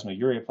 Mycoplasma,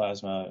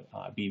 Ureaplasma,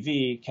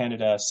 BV,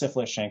 Candida,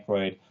 syphilis,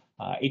 chancroid,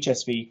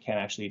 HSV can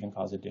actually even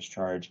cause a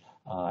discharge,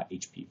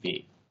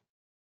 HPV.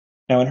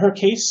 Now in her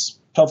case,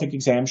 pelvic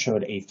exam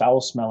showed a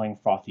foul-smelling,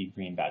 frothy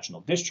green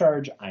vaginal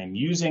discharge. I'm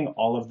using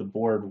all of the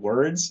board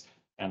words,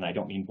 and I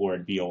don't mean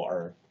board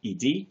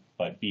B-O-R-E-D,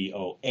 but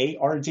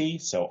B-O-A-R-D,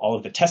 so all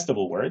of the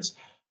testable words.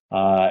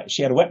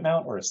 She had a wet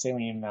mount or a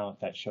saline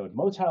mount that showed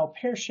motile,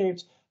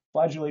 pear-shaped,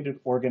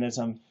 flagellated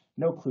organism,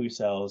 no clue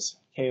cells.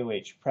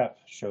 KOH prep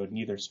showed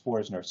neither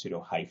spores nor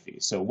pseudohyphae.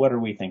 So what are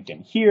we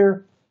thinking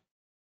here?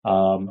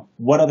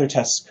 What other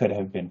tests could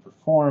have been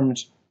performed?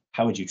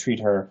 How would you treat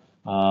her?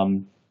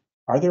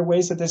 Are there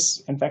ways that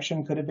this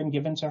infection could have been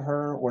given to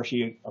her, or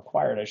she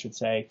acquired, I should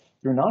say,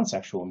 through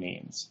non-sexual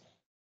means?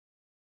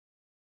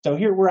 So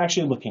here we're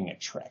actually looking at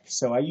Trick.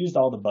 So I used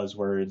all the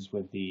buzzwords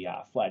with the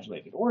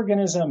flagellated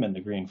organism and the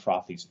green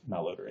frothy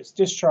malodorous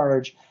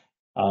discharge.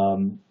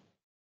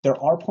 There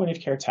are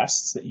point-of-care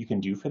tests that you can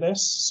do for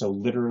this. So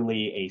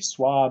literally a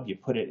swab, you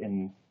put it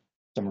in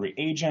some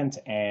reagent,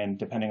 and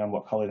depending on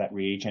what color that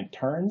reagent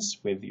turns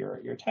with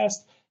your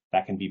test,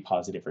 that can be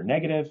positive or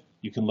negative.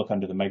 You can look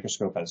under the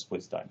microscope as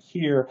was done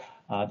here.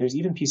 There's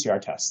even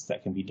PCR tests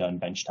that can be done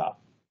benchtop.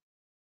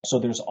 So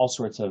there's all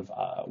sorts of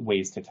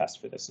ways to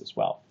test for this as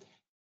well.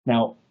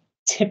 Now,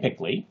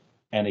 typically,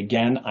 and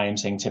again, I am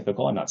saying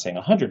typical, I'm not saying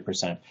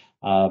 100%,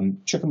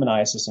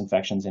 trichomoniasis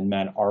infections in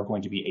men are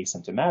going to be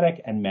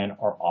asymptomatic, and men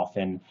are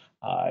often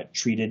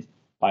treated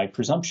by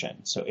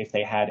presumption. So if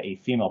they had a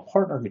female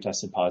partner who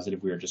tested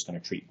positive, we are just going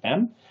to treat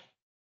them.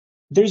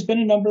 There's been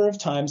a number of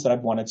times that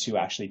I've wanted to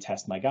actually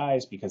test my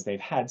guys because they've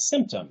had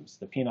symptoms,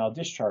 the penile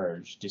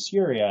discharge,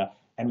 dysuria,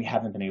 and we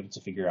haven't been able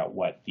to figure out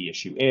what the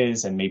issue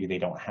is, and maybe they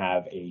don't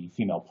have a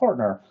female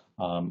partner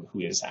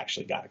who has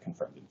actually got a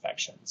confirmed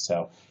infection.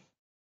 So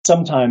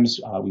sometimes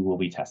we will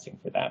be testing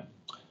for them.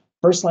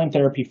 First-line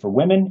therapy for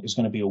women is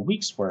going to be a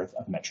week's worth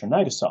of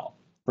metronidazole.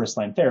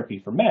 First-line therapy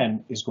for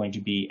men is going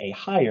to be a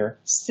higher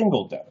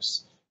single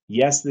dose.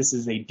 Yes, this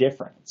is a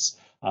difference.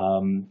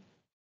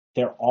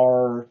 There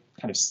are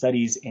kind of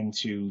studies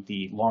into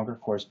the longer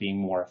course being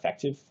more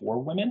effective for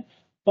women,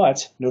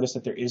 but notice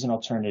that there is an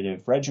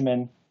alternative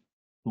regimen,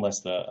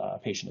 unless the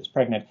patient is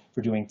pregnant,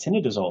 for doing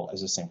tinidazole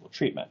as a single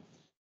treatment.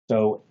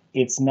 So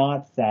it's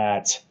not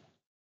that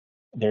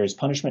there is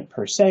punishment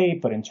per se,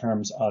 but in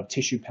terms of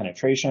tissue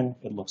penetration,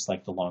 it looks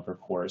like the longer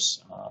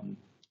course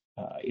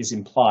is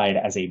implied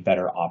as a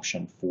better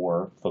option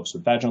for folks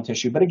with vaginal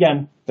tissue. But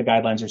again, the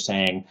guidelines are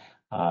saying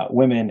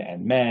women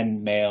and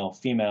men, male,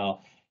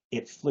 female,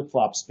 it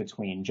flip-flops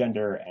between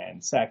gender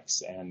and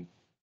sex. And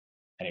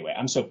anyway,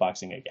 I'm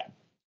soapboxing again.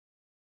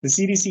 The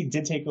CDC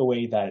did take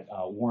away that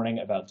warning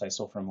about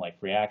disulfiram-like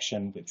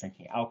reaction with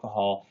drinking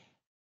alcohol,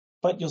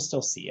 but you'll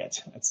still see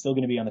it. It's still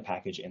going to be on the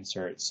package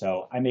insert.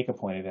 So I make a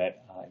point of it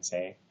and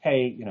say,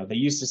 hey, you know, they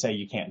used to say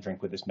you can't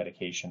drink with this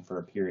medication for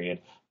a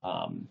period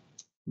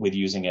with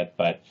using it,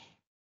 but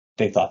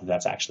they thought that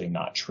that's actually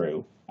not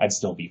true. I'd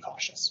still be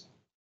cautious.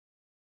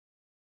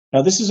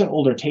 Now, this is an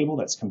older table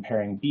that's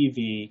comparing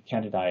BV,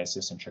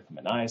 candidiasis, and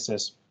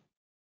trichomoniasis.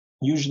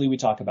 Usually we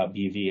talk about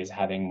BV as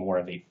having more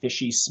of a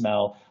fishy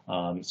smell,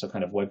 so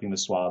kind of wiping the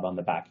swab on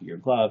the back of your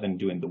glove and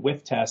doing the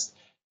whiff test.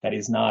 That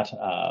is not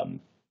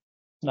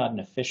an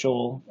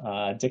official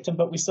dictum,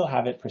 but we still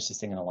have it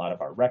persisting in a lot of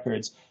our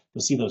records.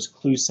 You'll see those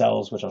clue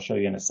cells, which I'll show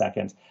you in a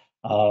second.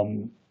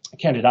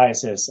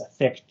 Candidiasis, a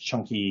thick,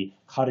 chunky,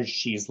 cottage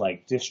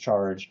cheese-like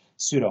discharge,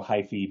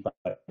 pseudohyphae,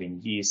 budding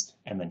yeast,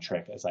 and then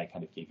trick, as I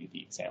kind of gave you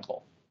the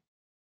example.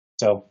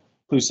 So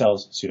clue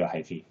cells,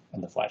 pseudohyphae,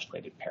 and the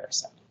flagellated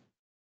parasite.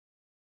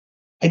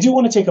 I do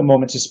want to take a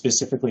moment to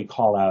specifically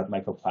call out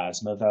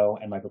Mycoplasma, though,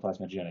 and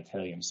Mycoplasma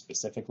genitalium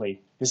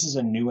specifically. This is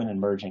a new and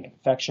emerging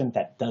infection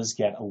that does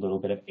get a little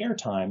bit of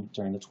airtime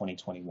during the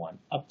 2021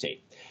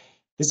 update.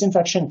 This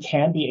infection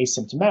can be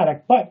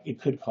asymptomatic, but it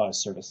could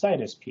cause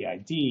cervicitis,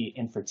 PID,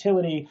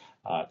 infertility,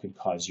 could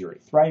cause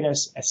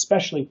urethritis,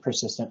 especially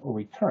persistent or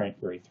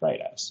recurrent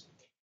urethritis.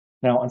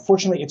 Now,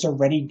 unfortunately, it's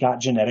already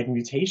got genetic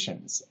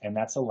mutations, and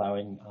that's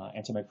allowing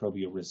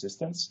antimicrobial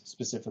resistance,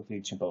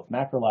 specifically to both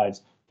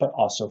macrolides, but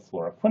also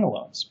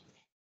fluoroquinolones.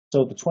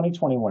 So the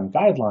 2021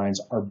 guidelines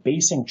are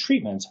basing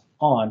treatment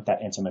on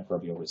that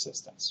antimicrobial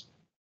resistance.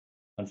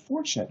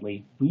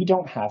 Unfortunately, we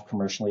don't have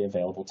commercially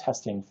available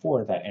testing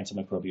for that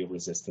antimicrobial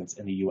resistance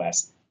in the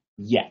US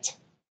yet.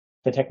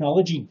 The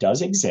technology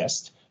does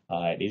exist.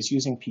 It is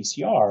using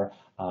PCR,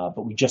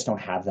 but we just don't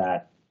have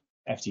that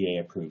FDA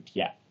approved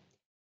yet.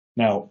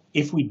 Now,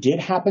 if we did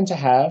happen to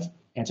have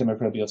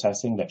antimicrobial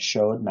testing that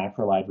showed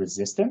macrolide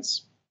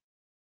resistance,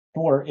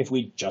 or if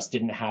we just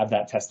didn't have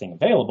that testing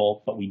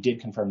available, but we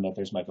did confirm that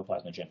there's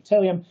Mycoplasma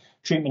genitalium,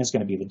 treatment is going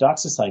to be the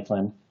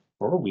doxycycline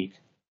for a week,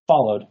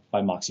 followed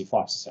by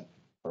moxifloxacin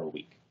for a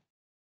week.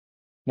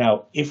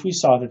 Now, if we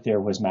saw that there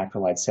was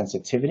macrolide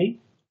sensitivity,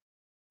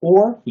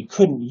 or we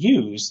couldn't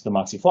use the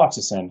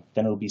moxifloxacin,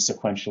 then it would be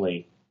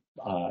sequentially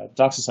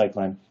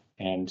doxycycline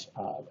and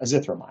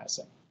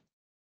azithromycin.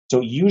 So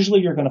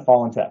usually you're going to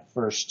fall into that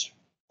first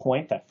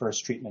point, that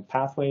first treatment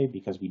pathway,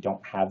 because we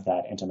don't have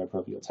that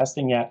antimicrobial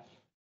testing yet.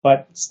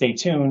 But stay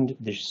tuned.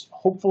 This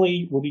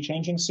hopefully will be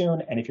changing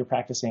soon. And if you're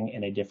practicing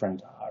in a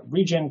different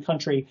region,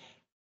 country,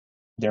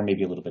 there may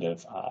be a little bit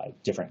of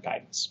different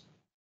guidance.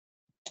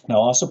 Now,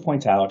 I'll also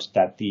point out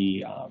that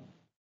the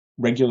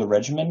regular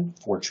regimen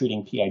for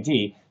treating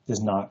PID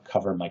does not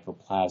cover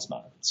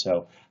Mycoplasma.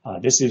 So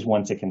this is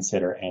one to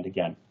consider. And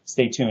again,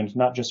 stay tuned,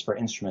 not just for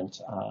instrument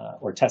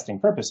or testing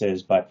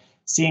purposes, but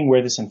seeing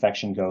where this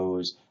infection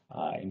goes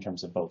in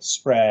terms of both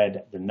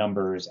spread, the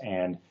numbers,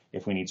 and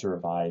if we need to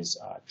revise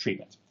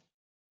treatment.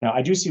 Now,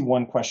 I do see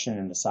one question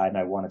in the side, and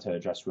I wanted to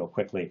address real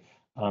quickly.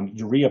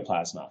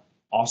 Ureaplasma,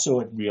 also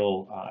a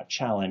real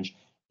challenge.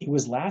 It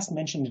was last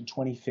mentioned in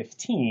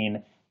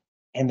 2015,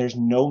 and there's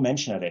no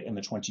mention of it in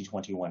the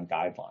 2021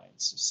 guidelines.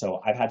 So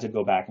I've had to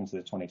go back into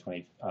the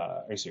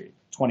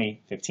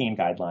 2015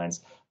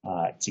 guidelines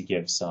to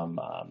give some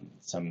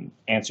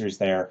answers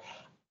there.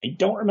 I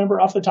don't remember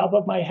off the top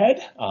of my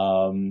head.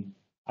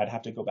 I'd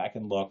have to go back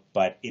and look,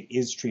 but it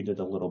is treated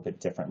a little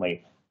bit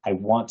differently. I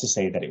want to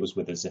say that it was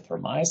with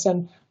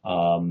azithromycin,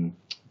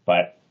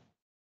 but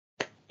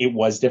it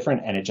was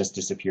different, and it just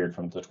disappeared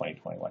from the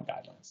 2021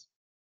 guidelines.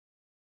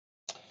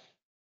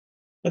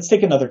 Let's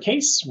take another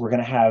case. We're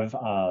going to have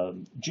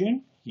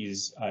June.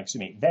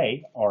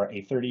 They are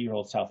a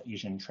 30-year-old South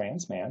Asian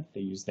trans man.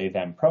 They use they,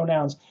 them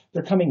pronouns.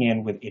 They're coming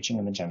in with itching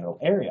in the genital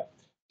area.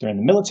 They're in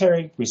the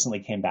military,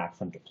 recently came back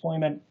from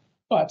deployment,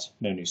 but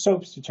no new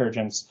soaps,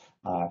 detergents,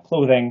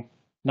 clothing,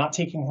 not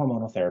taking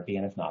hormonal therapy,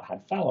 and have not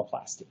had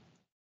phalloplasty.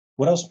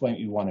 What else might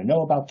you want to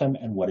know about them,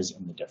 and what is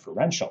in the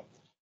differential?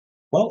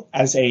 Well,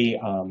 as a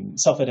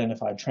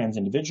self-identified trans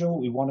individual,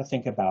 we want to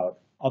think about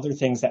other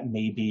things that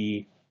may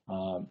be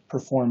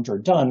performed or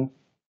done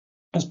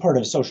as part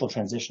of social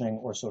transitioning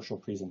or social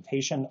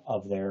presentation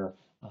of their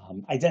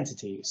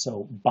identity.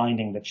 So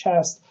binding the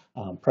chest,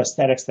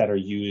 prosthetics that are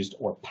used,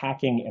 or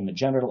packing in the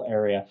genital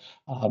area.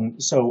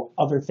 So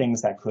other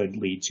things that could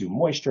lead to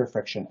moisture,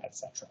 friction,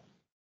 etc.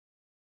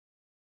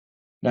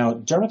 Now,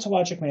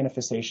 dermatologic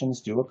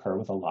manifestations do occur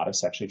with a lot of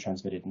sexually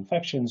transmitted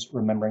infections,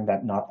 remembering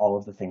that not all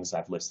of the things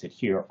I've listed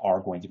here are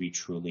going to be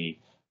truly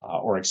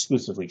or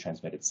exclusively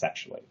transmitted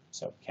sexually.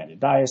 So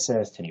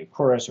candidiasis, tinea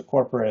or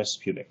corporus,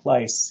 pubic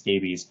lice,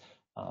 scabies,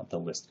 the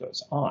list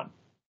goes on.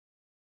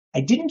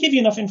 I didn't give you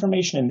enough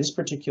information in this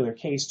particular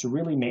case to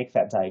really make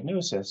that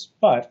diagnosis,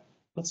 but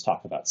let's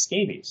talk about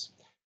scabies.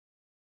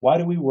 Why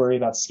do we worry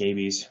about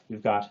scabies?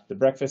 We've got the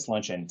breakfast,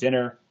 lunch, and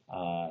dinner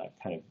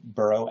kind of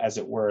burrow, as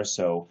it were.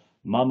 So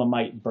mama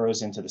mite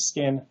burrows into the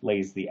skin,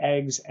 lays the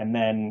eggs, and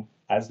then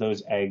as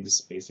those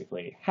eggs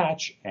basically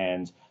hatch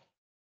and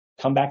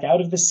come back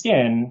out of the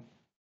skin,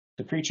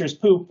 the creatures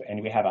poop,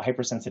 and we have a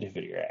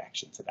hypersensitivity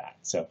reaction to that.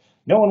 So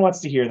no one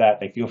wants to hear that.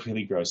 They feel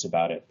really gross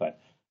about it, but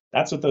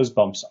that's what those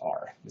bumps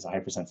are, is a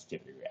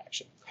hypersensitivity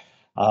reaction.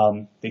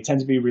 They tend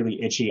to be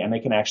really itchy, and they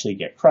can actually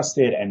get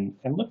crusted and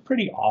look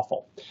pretty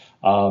awful.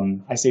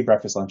 I say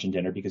breakfast, lunch, and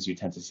dinner because you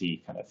tend to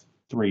see kind of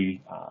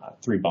three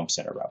bumps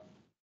in a row.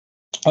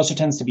 Also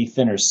tends to be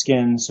thinner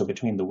skin, so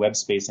between the web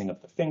spacing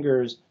of the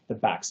fingers, the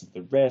backs of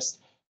the wrist,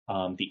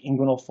 the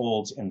inguinal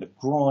folds in the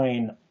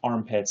groin,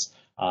 armpits.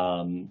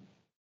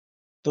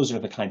 Those are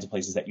the kinds of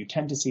places that you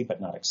tend to see, but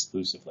not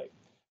exclusively.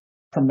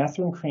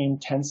 Permethrin cream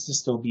tends to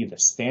still be the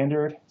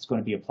standard. It's going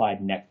to be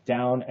applied neck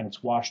down, and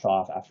it's washed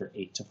off after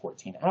 8 to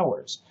 14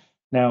 hours.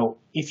 Now,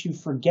 if you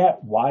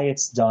forget why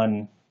it's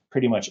done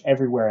pretty much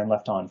everywhere and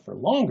left on for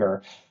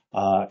longer,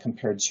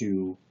 compared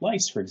to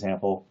lice, for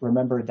example,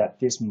 remember that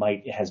this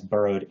mite has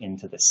burrowed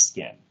into the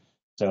skin.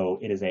 So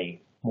it is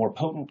a more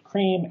potent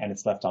cream, and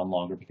it's left on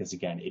longer because,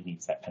 again, it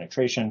needs that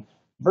penetration,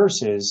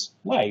 versus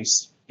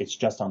lice, it's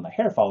just on the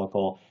hair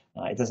follicle.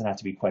 It doesn't have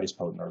to be quite as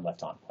potent or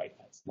left on quite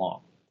as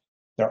long.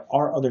 There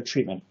are other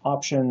treatment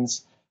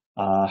options.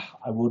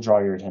 I will draw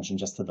your attention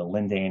just to the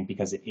lindane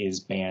because it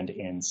is banned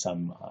in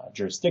some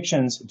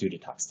jurisdictions due to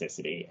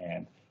toxicity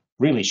and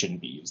really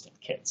shouldn't be used in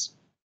kids.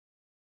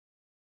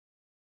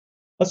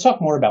 Let's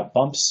talk more about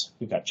bumps.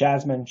 We've got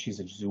Jasmine. She's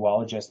a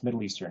zoologist,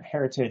 Middle Eastern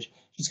heritage.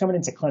 She's coming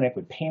into clinic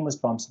with painless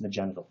bumps in the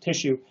genital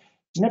tissue.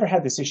 She's never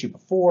had this issue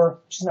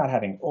before. She's not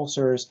having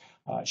ulcers.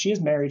 She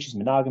is married. She's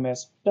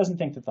monogamous. Doesn't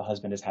think that the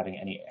husband is having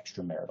any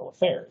extramarital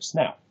affairs.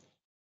 Now,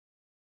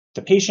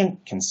 the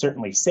patient can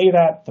certainly say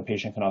that. The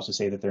patient can also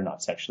say that they're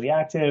not sexually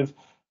active.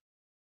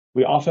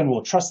 We often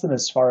will trust them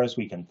as far as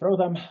we can throw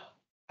them.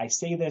 I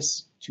say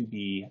this to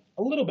be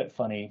a little bit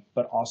funny,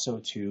 but also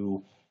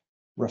to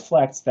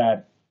reflect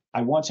that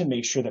I want to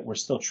make sure that we're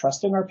still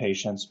trusting our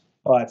patients,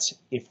 but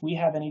if we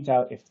have any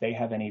doubt, if they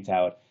have any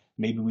doubt,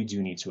 maybe we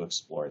do need to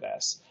explore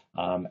this.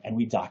 And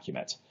we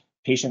document.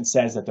 Patient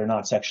says that they're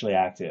not sexually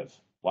active.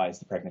 Why is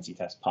the pregnancy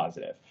test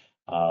positive?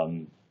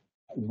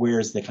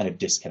 Where's the kind of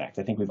disconnect?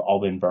 I think we've all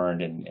been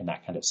burned in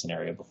that kind of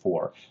scenario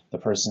before. The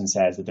person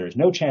says that there's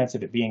no chance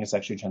of it being a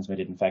sexually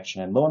transmitted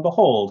infection, and lo and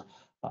behold,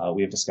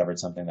 we have discovered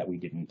something that we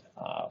didn't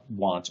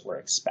want or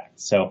expect.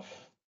 So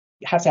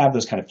you have to have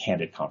those kind of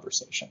candid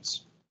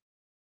conversations.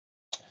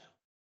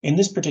 In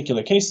this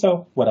particular case,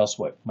 though,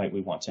 what might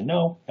we want to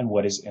know, and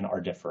what is in our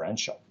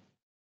differential?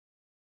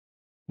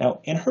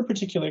 Now, in her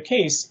particular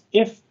case,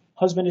 if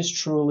husband is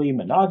truly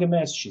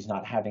monogamous, she's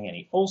not having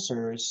any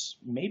ulcers,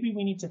 maybe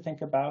we need to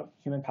think about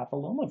human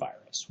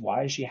papillomavirus.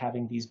 Why is she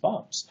having these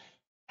bumps?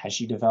 Has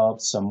she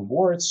developed some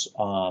warts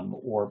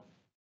or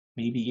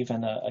maybe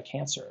even a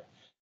cancer?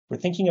 We're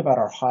thinking about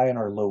our high and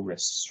our low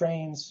risk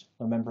strains,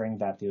 remembering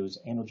that those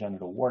anal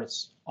genital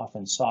warts,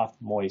 often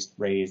soft, moist,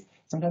 raised,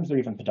 sometimes they're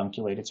even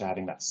pedunculated, so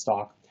having that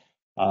stalk.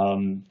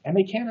 And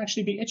they can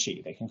actually be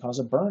itchy. They can cause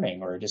a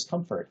burning or a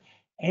discomfort.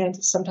 And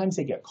sometimes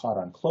they get caught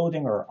on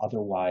clothing or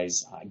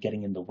otherwise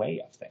getting in the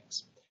way of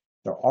things.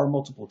 There are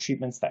multiple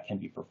treatments that can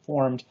be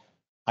performed.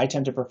 I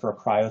tend to prefer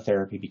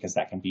cryotherapy because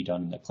that can be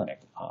done in the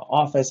clinic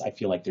office. I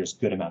feel like there's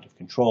good amount of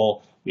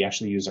control. We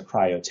actually use a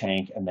cryo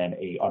tank and then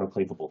a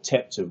autoclavable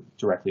tip to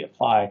directly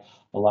apply.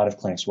 A lot of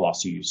clinics will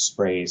also use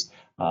sprays.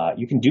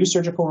 You can do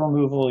surgical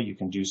removal. You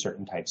can do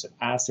certain types of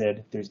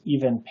acid. There's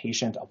even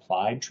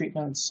patient-applied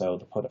treatments, so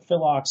the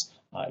Podophylox,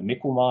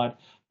 imiquimod.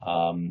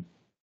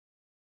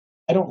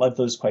 I don't love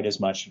those quite as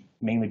much,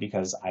 mainly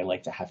because I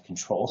like to have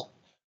control,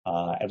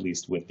 at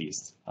least with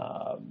these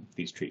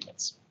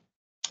treatments.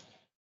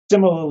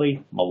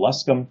 Similarly,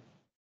 molluscum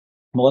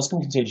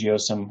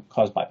contagiosum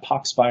caused by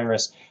pox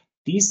virus.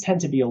 These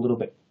tend to be a little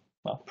bit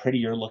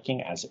prettier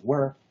looking, as it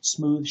were,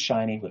 smooth,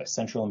 shiny, with a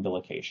central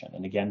umbilication.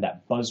 And again,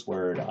 that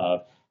buzzword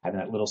of having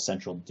that little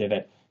central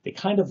divot, they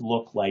kind of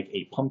look like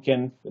a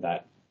pumpkin with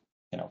that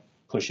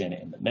cushion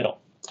in the middle.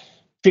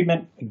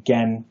 Treatment,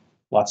 again,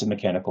 lots of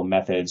mechanical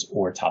methods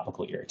or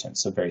topical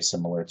irritants, so very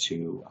similar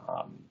to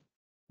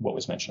what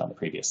was mentioned on the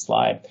previous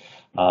slide.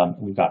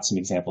 We've got some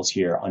examples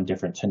here on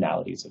different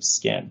tonalities of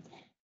skin.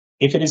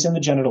 If it is in the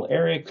genital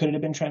area, could it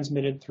have been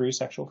transmitted through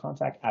sexual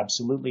contact?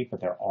 Absolutely, but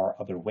there are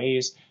other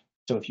ways.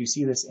 So if you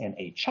see this in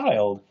a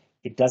child,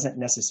 it doesn't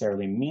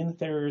necessarily mean that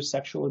there's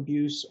sexual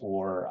abuse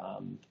or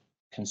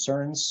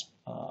concerns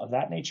of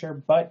that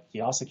nature, but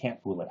you also can't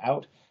rule it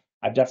out.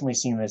 I've definitely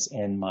seen this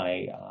in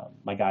my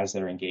guys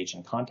that are engaged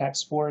in contact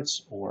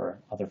sports or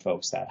other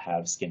folks that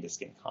have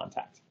skin-to-skin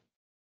contact.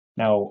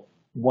 Now,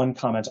 one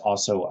comment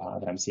also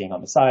that I'm seeing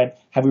on the side,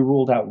 have we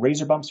ruled out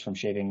razor bumps from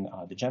shaving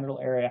the genital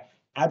area?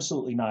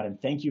 Absolutely not,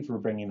 and thank you for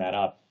bringing that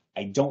up.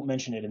 I don't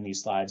mention it in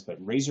these slides, but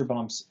razor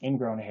bumps,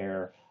 ingrown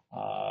hair,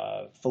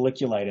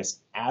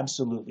 folliculitis,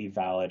 absolutely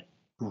valid,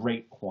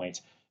 great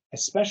point,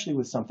 especially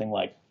with something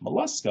like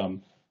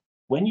molluscum.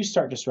 When you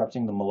start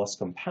disrupting the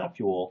molluscum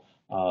papule,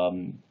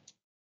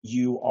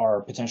 you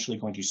are potentially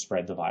going to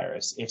spread the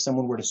virus. If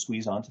someone were to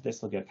squeeze onto this,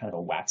 they'll get kind of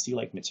a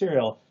waxy-like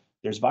material.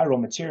 There's viral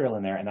material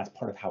in there, and that's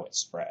part of how it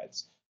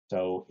spreads.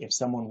 So if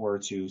someone were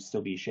to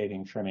still be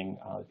shaving, trimming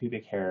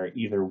pubic hair,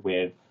 either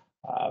with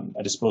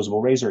a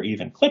disposable razor or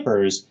even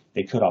clippers,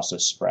 they could also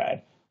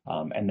spread.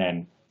 And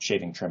then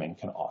shaving, trimming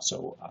can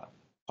also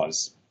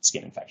cause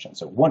skin infection.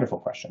 So wonderful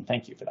question.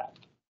 Thank you for that.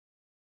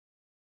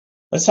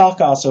 Let's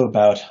talk also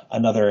about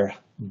another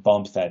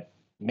bump that,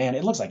 man,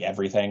 it looks like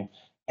everything.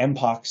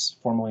 Mpox,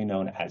 formerly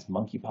known as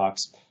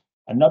monkeypox,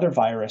 another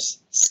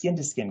virus,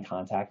 skin-to-skin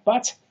contact,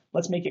 but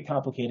let's make it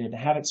complicated and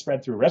have it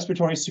spread through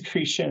respiratory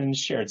secretions,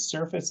 shared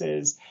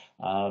surfaces.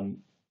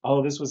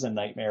 Oh, this was a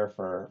nightmare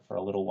for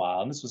a little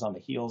while, and this was on the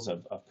heels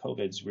of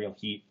COVID's real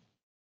heat.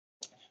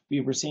 We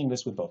were seeing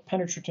this with both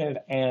penetrative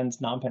and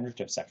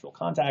non-penetrative sexual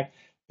contact.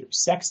 Through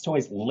sex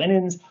toys,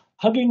 linens,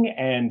 hugging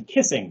and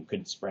kissing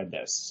could spread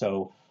this.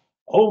 So,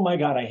 oh my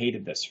God, I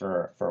hated this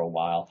for a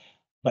while.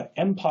 But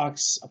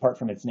Mpox, apart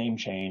from its name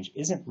change,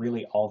 isn't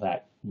really all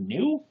that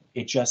new.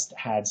 It just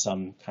had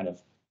some kind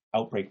of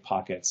outbreak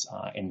pockets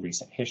in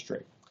recent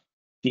history.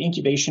 The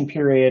incubation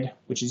period,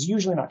 which is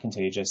usually not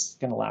contagious, is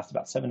going to last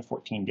about 7 to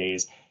 14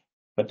 days.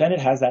 But then it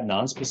has that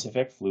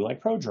non-specific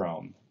flu-like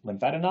prodrome,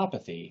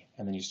 lymphadenopathy,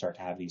 and then you start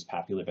to have these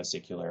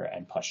papullovesicular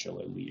and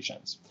pustular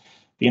lesions.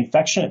 The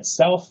infection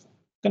itself is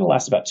going to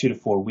last about 2 to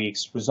 4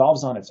 weeks,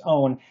 resolves on its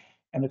own,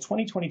 and the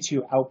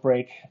 2022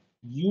 outbreak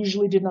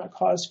usually did not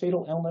cause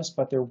fatal illness,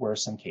 but there were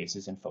some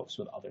cases in folks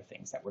with other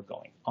things that were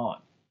going on.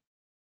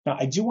 Now,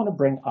 I do want to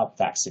bring up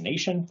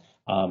vaccination.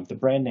 The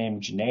brand name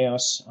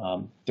Diagnose,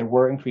 there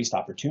were increased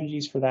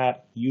opportunities for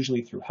that,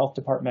 usually through health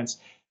departments,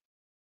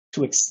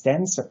 to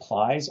extend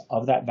supplies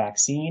of that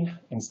vaccine.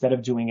 Instead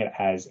of doing it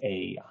as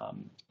a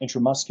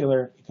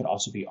intramuscular, it could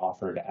also be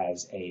offered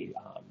as a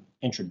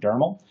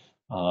intradermal.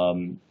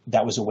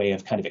 That was a way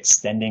of kind of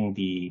extending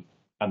the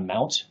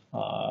amount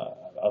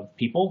of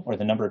people, or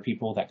the number of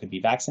people that could be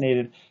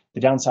vaccinated. The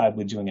downside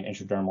with doing an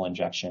intradermal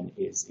injection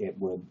is it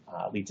would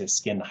lead to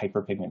skin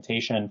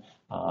hyperpigmentation.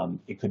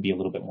 It could be a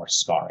little bit more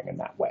scarring in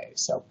that way.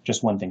 So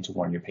just one thing to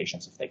warn your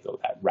patients if they go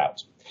that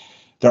route.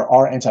 There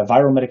are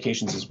antiviral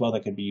medications as well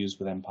that could be used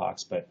with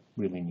Mpox, but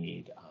really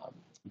need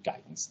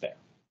guidance there.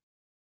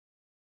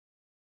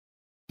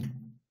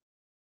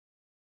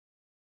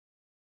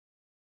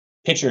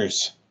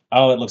 Pictures.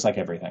 Oh, it looks like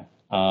everything.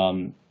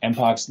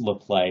 Mpox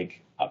looked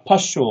like a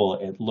pustule.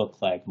 It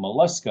looked like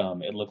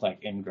molluscum. It looked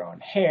like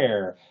ingrown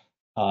hair.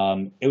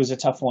 It was a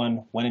tough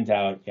one. When in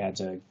doubt, you had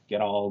to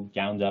get all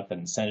gowned up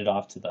and send it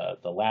off to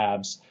the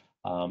labs.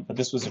 But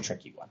this was a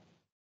tricky one.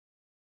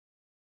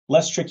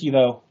 Less tricky,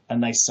 though, a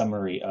nice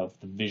summary of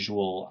the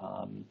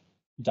visual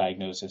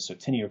diagnosis. So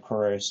tinea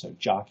ocuris, so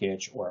jock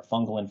itch, or a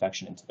fungal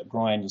infection into the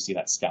groin. You'll see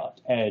that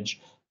scalloped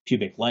edge.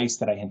 Pubic lice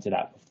that I hinted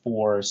at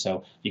before.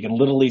 So you can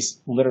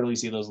literally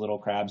see those little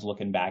crabs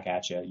looking back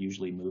at you,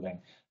 usually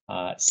moving.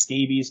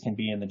 Scabies can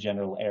be in the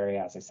genital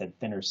area. As I said,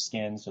 thinner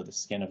skin, so the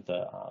skin of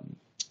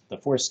the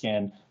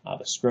foreskin,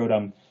 the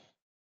scrotum.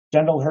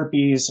 Genital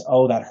herpes,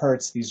 oh, that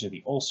hurts. These are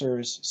the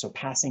ulcers. So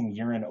passing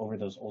urine over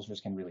those ulcers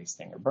can really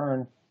sting or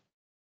burn.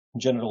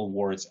 Genital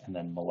warts, and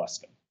then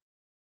molluscum.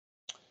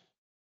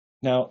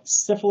 Now,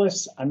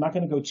 syphilis, I'm not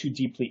going to go too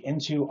deeply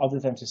into, other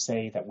than to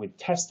say that with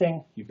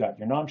testing, you've got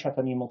your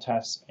non-treponemal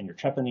tests and your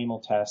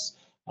treponemal tests.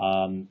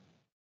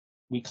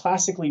 We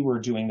classically were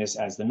doing this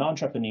as the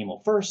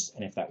non-treponemal first,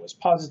 and if that was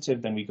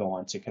positive, then we go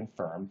on to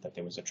confirm that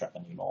there was a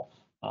treponemal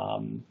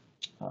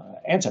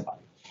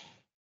antibody.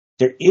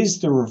 There is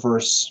the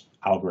reverse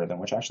algorithm,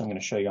 which actually I'm going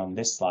to show you on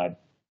this slide,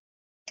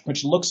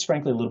 which looks,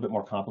 frankly, a little bit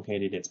more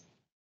complicated. It's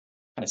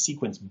kind of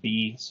sequence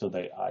B, so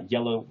the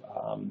yellow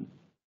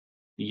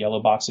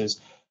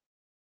boxes,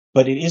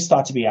 but it is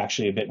thought to be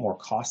actually a bit more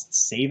cost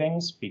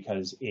savings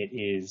because it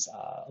is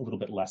a little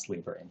bit less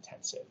labor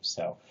intensive.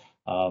 So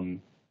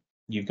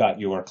you've got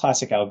your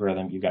classic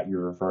algorithm, you've got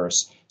your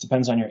reverse. It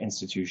depends on your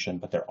institution,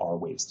 but there are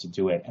ways to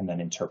do it and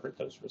then interpret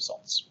those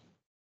results.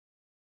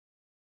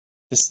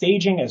 The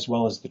staging as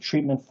well as the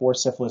treatment for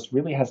syphilis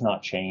really has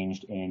not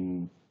changed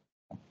in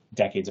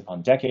decades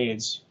upon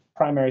decades.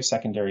 Primary,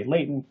 secondary,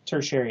 latent,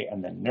 tertiary,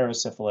 and then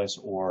neurosyphilis,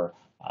 or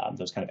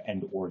those kind of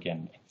end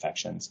organ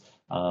infections.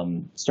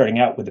 Starting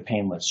out with the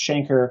painless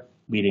chancre,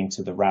 leading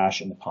to the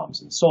rash in the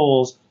palms and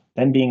soles,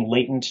 then being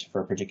latent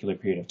for a particular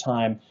period of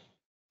time.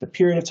 The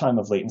period of time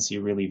of latency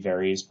really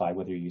varies by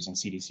whether you're using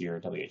CDC or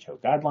WHO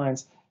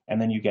guidelines, and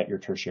then you get your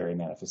tertiary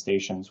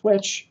manifestations,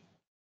 which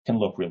can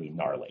look really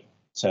gnarly.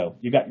 So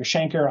you got your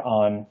chancre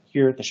on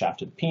here at the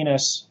shaft of the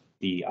penis,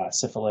 the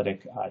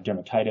syphilitic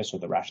dermatitis, or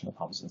the rash in the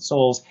palms and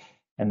soles,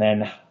 and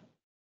then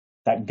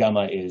that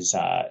gumma is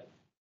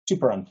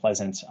super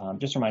unpleasant.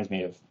 Just reminds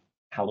me of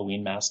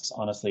Halloween masks,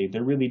 honestly.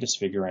 They're really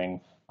disfiguring,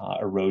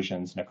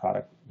 erosions,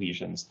 necrotic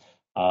lesions.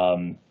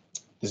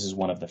 This is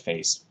one of the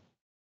face,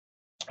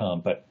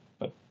 but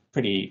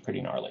pretty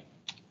gnarly.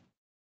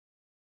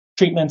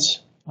 Treatment,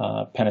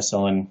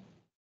 penicillin,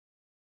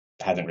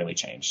 hasn't really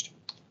changed.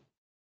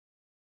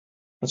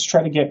 Let's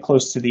try to get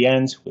close to the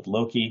end with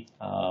Loki.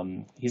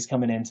 He's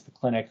coming into the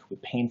clinic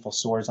with painful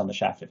sores on the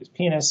shaft of his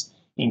penis.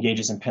 He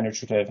engages in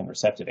penetrative and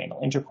receptive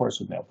anal intercourse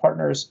with male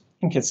partners,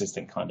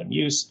 inconsistent condom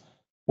use.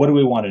 What do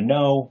we want to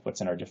know?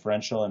 What's in our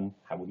differential, and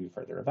how would we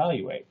further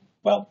evaluate?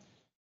 Well,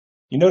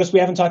 you notice we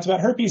haven't talked about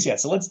herpes yet,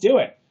 so let's do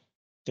it.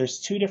 There's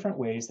two different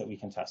ways that we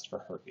can test for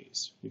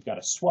herpes. We've got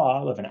a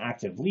swab of an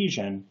active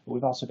lesion, but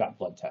we've also got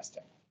blood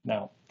testing.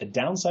 Now, the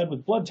downside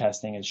with blood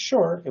testing is,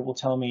 sure, it will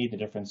tell me the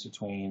difference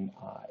between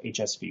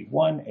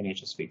HSV1 and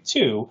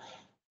HSV2.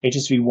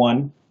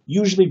 HSV1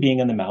 usually being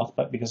in the mouth,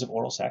 but because of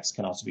oral sex,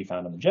 can also be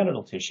found in the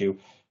genital tissue.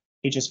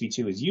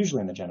 HSV2 is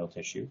usually in the genital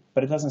tissue,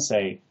 but it doesn't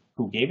say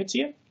who gave it to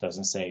you,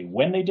 doesn't say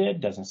when they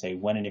did, doesn't say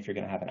when and if you're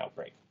going to have an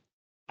outbreak.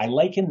 I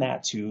liken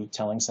that to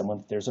telling someone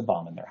that there's a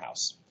bomb in their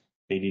house.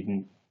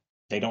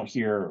 They don't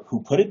hear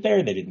who put it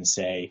there. They didn't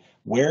say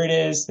where it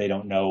is. They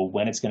don't know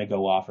when it's going to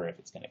go off or if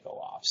it's going to go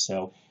off.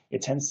 So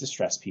it tends to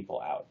stress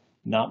people out.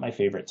 Not my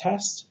favorite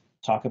test.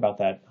 Talk about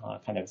that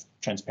kind of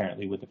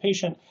transparently with the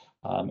patient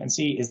and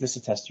see, is this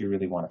a test you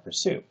really want to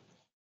pursue?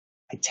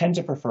 I tend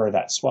to prefer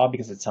that swab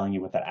because it's telling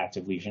you what that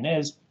active lesion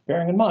is,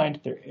 bearing in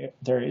mind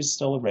there is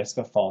still a risk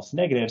of false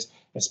negatives,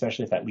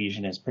 especially if that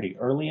lesion is pretty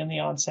early in the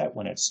onset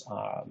when it's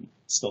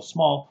still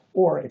small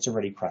or it's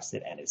already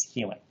crusted and is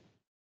healing.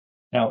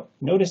 Now,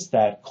 notice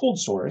that cold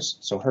sores,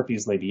 so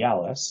herpes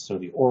labialis, so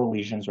the oral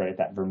lesions right at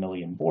that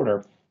vermilion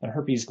border, and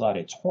herpes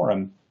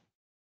gladiatorum,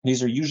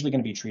 these are usually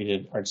going to be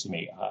treated, or excuse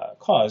me,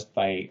 caused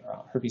by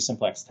herpes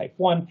simplex type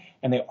 1,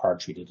 and they are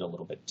treated a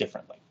little bit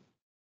differently.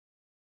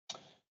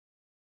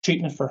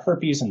 Treatment for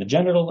herpes in the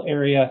genital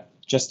area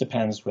just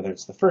depends whether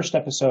it's the first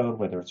episode,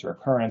 whether it's a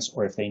recurrence,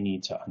 or if they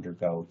need to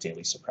undergo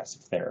daily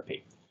suppressive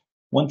therapy.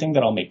 One thing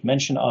that I'll make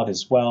mention of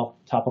as well,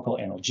 topical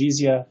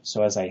analgesia.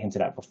 So as I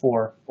hinted at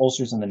before,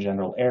 ulcers in the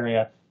genital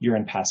area,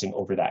 urine passing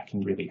over that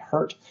can really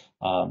hurt.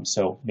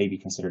 So maybe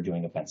consider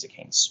doing a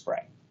benzocaine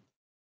spray.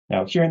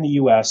 Now here in the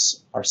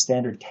US, our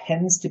standard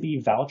tends to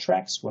be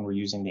Valtrex when we're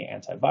using the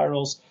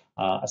antivirals.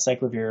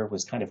 Acyclovir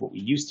was kind of what we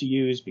used to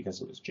use because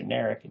it was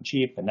generic and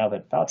cheap, but now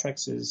that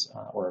Valtrex is,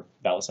 or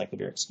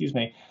valacyclovir, excuse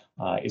me,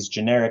 is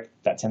generic,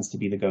 that tends to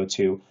be the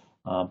go-to.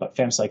 But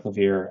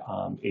famciclovir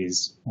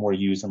is more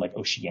used in like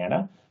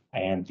Oceania,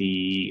 and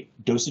the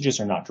dosages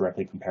are not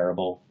directly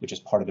comparable, which is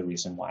part of the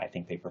reason why I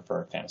think they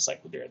prefer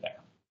famciclovir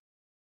there.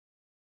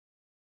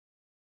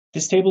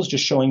 This table is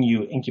just showing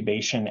you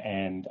incubation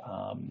and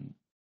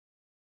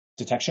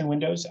detection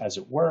windows, as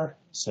it were.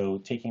 So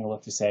taking a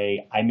look to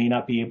say, I may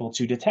not be able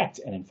to detect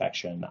an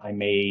infection. I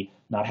may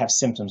not have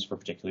symptoms for a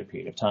particular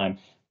period of time.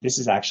 This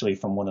is actually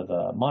from one of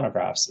the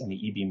monographs in the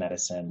EB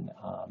medicine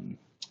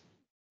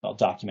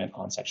document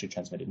on sexually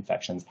transmitted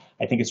infections.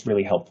 I think it's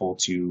really helpful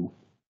to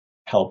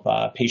help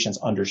patients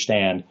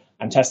understand,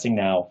 I'm testing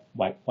now,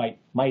 might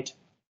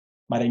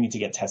I need to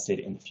get tested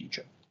in the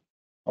future?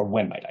 Or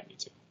when might I need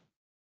to?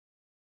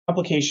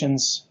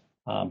 Complications,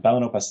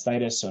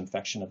 balanoposthitis, so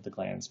infection of the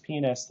glans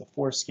penis, the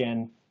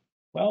foreskin.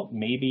 Well,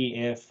 maybe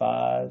if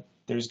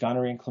there's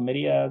gonorrhea and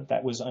chlamydia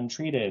that was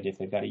untreated, if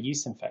they've got a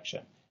yeast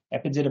infection.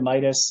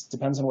 Epididymitis,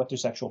 depends on what their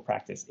sexual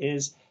practice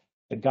is.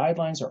 The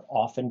guidelines are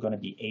often going to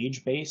be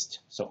age-based,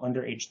 so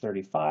under age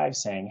 35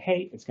 saying,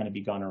 hey, it's going to be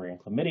gonorrhea and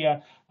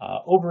chlamydia.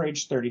 Over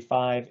age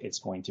 35, it's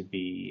going to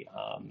be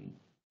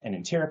an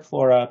enteric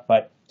flora,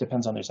 but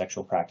depends on their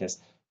sexual practice.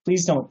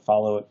 Please don't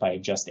follow it by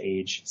just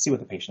age. See what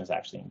the patient is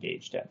actually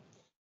engaged in.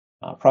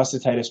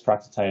 Prostatitis,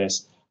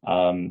 proctitis,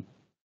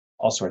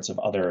 all sorts of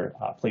other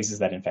places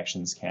that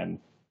infections can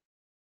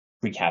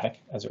wreak havoc,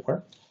 as it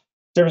were.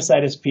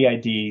 Cervicitis,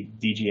 PID,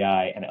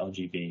 DGI, and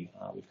LGB,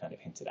 we've kind of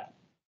hinted at.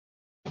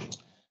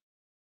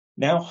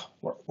 Now,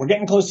 we're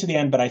getting close to the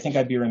end, but I think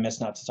I'd be remiss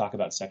not to talk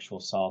about sexual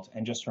assault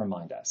and just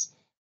remind us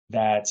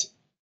that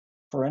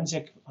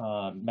forensic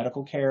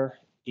medical care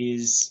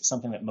is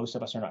something that most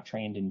of us are not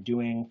trained in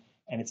doing,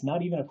 and it's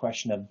not even a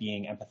question of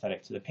being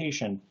empathetic to the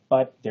patient,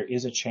 but there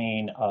is a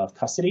chain of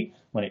custody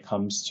when it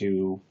comes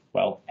to,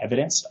 well,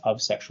 evidence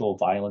of sexual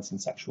violence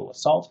and sexual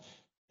assault.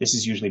 This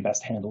is usually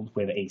best handled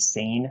with a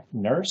sane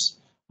nurse.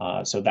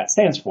 So that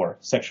stands for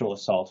sexual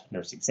assault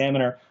nurse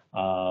examiner.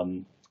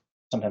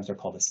 Sometimes they're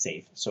called a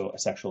SAFE, so a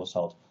sexual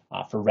assault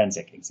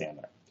forensic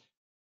examiner.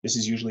 This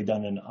is usually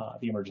done in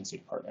the emergency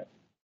department.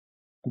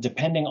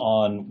 Depending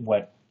on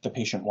what the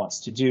patient wants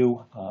to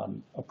do,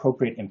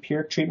 appropriate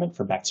empiric treatment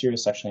for bacterial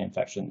sexually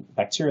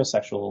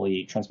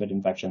transmitted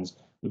infections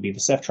would be the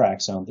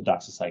ceftriaxone, the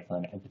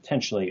doxycycline, and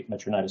potentially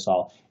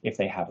metronidazole if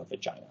they have a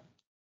vagina.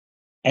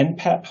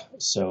 NPEP,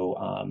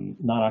 so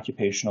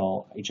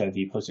non-occupational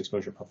HIV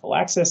post-exposure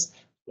prophylaxis,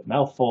 the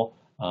mouthful,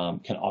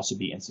 can also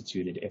be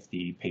instituted if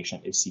the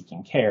patient is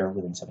seeking care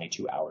within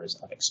 72 hours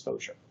of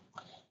exposure.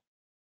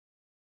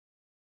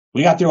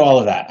 We got through all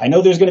of that. I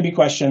know there's going to be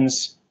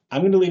questions.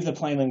 I'm going to leave the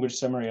plain language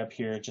summary up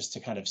here just to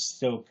kind of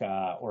stoke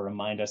or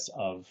remind us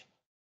of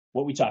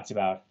what we talked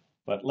about.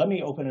 But let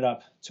me open it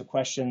up to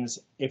questions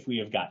if we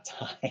have got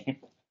time,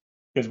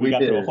 because we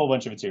got through a whole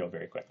bunch of material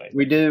very quickly.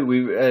 We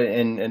do.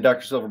 And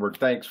Dr. Silverberg,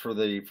 thanks for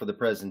the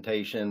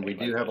presentation. We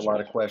do have a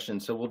lot of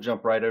questions, so we'll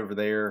jump right over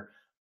there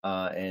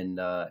and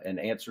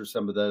answer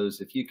some of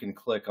those. If you can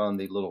click on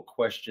the little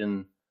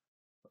question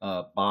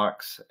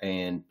box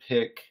and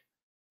pick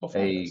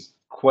a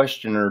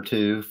question or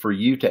two for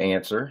you to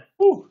answer.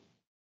 Ooh,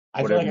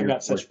 I feel like I've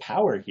got such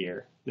power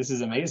here. This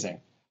is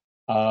amazing.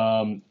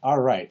 All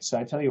right, so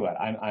I tell you what,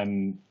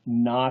 I'm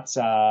not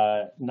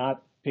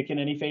picking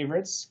any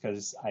favorites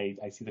because I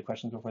see the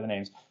questions before the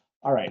names.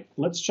 All right,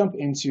 let's jump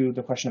into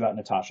the question about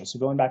Natasha. So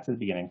going back to the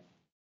beginning,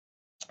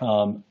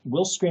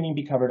 will screening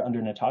be covered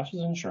under Natasha's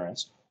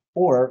insurance,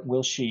 or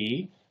will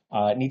she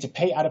need to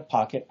pay out of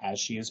pocket as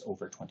she is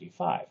over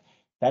 25?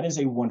 That is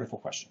a wonderful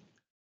question.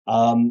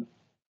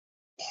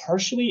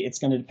 Partially, it's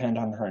going to depend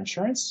on her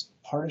insurance.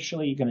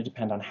 Partially, going to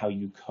depend on how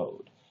you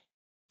code.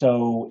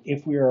 So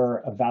if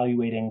we're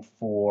evaluating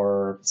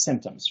for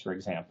symptoms, for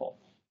example,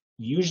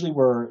 usually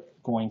we're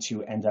going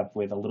to end up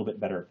with a little bit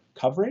better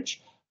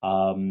coverage.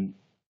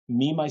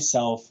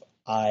 Myself,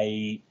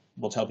 I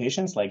will tell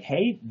patients like,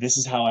 hey, this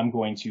is how I'm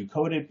going to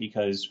code it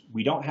because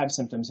we don't have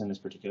symptoms in this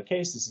particular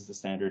case. This is the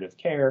standard of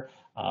care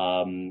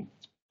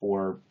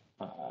for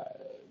uh,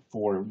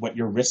 for what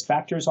your risk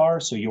factors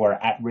are. So you are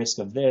at risk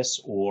of this,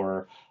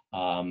 or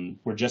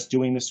we're just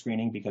doing the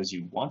screening because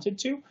you wanted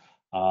to.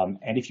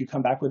 And if you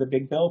come back with a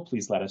big bill,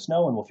 please let us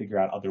know and we'll figure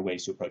out other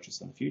ways to approach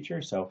this in the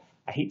future. So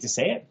I hate to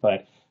say it,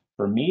 but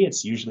for me,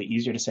 it's usually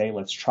easier to say,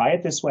 let's try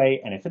it this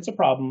way. And if it's a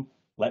problem,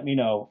 let me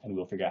know and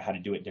we'll figure out how to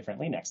do it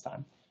differently next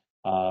time.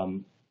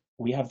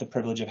 We have the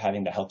privilege of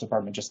having the health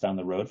department just down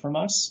the road from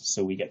us,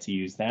 so we get to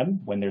use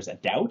them when there's a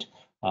doubt.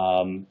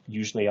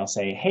 Usually I'll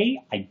say, hey,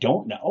 I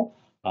don't know.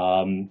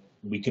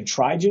 We could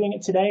try doing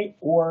it today,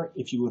 or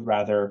if you would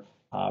rather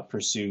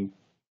pursue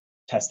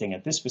testing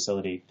at this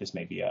facility, this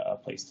may be a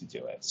place to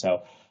do it.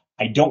 So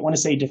I don't want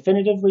to say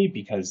definitively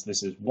because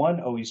this is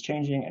one, always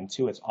changing, and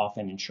two, it's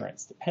often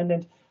insurance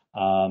dependent.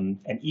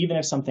 And even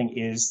if something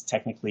is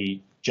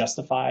technically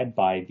justified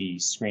by the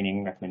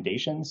screening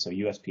recommendations, so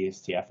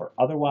USPSTF or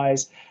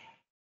otherwise,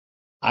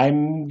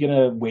 I'm going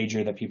to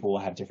wager that people will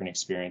have different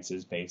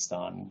experiences based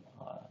on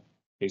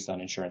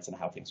insurance and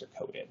how things are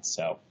coded.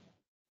 So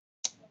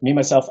me,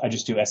 myself, I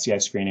just do STI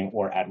screening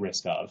or at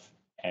risk of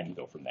and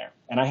go from there.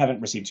 And I haven't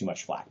received too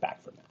much flack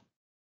back from that.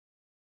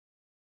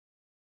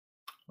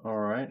 All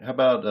right. How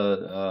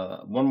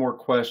about one more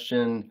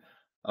question?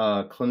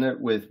 Clinic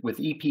with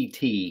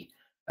EPT.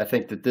 I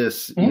think that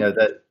this,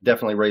 that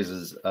definitely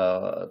raises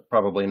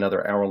probably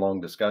another hour-long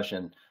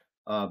discussion.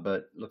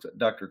 But looks at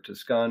Dr.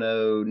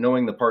 Toscano,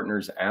 knowing the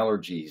partner's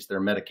allergies,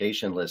 their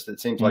medication list, it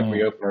seems like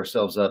we open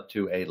ourselves up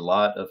to a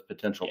lot of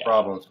potential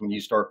problems when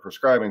you start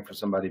prescribing for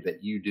somebody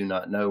that you do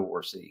not know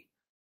or see.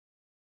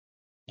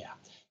 Yeah.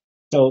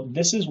 So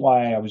this is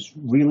why I was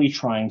really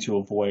trying to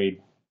avoid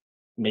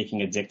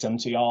making a dictum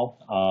to y'all.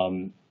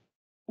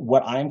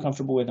 What I'm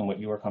comfortable with and what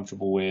you are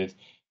comfortable with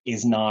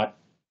is not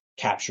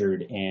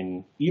captured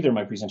in either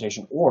my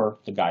presentation or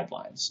the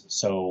guidelines.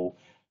 So,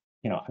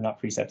 I'm not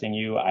precepting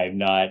you. I'm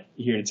not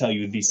here to tell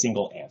you the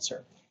single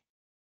answer.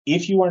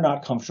 If you are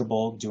not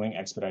comfortable doing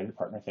expedited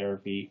partner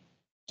therapy,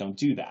 don't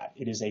do that.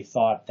 It is a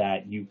thought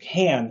that you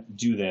can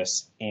do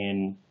this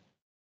in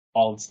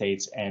all the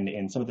states and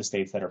in some of the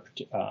states that are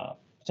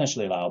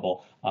potentially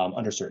allowable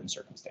under certain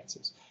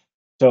circumstances.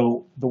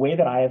 So the way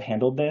that I have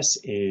handled this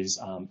is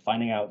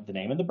finding out the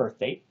name and the birth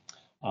date.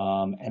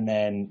 And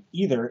then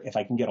either if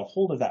I can get a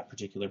hold of that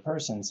particular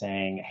person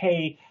saying,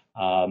 hey,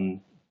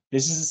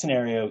 this is a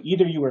scenario,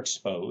 either you were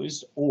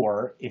exposed,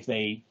 or if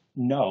they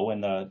know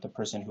and the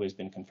person who has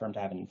been confirmed to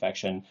have an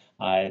infection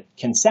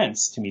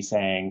consents to me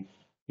saying,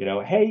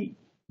 hey,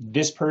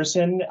 this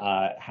person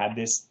had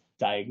this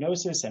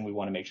diagnosis and we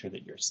want to make sure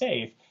that you're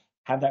safe,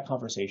 have that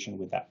conversation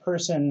with that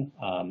person,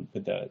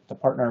 with the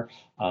partner,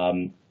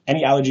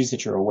 any allergies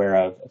that you're aware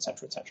of, et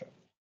cetera, et cetera.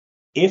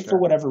 If for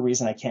whatever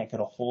reason I can't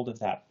get a hold of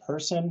that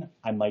person,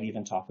 I might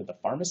even talk with the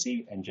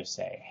pharmacy and just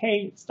say,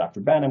 hey, it's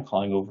Dr. Ben, I'm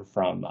calling over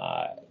from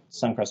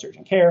Suncrest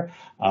Urgent Care.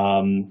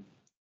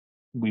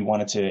 We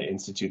wanted to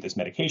institute this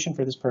medication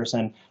for this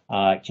person.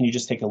 Can you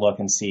just take a look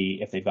and see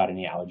if they've got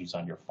any allergies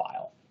on your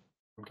file?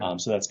 Okay.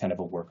 So that's kind of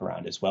a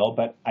workaround as well.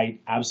 But I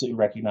absolutely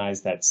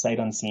recognize that sight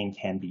unseen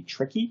can be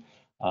tricky.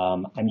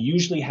 I'm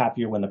usually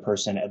happier when the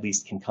person at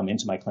least can come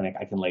into my clinic.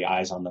 I can lay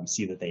eyes on them,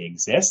 see that they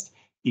exist,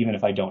 even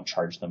if I don't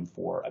charge them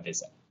for a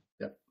visit.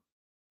 Yep.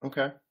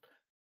 Okay.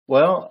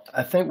 Well,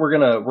 I think we're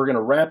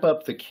gonna wrap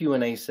up the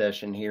Q&A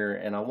session here,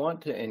 and I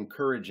want to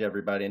encourage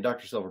everybody. And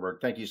Dr. Silverberg,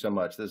 thank you so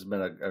much. This has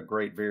been a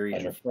great, very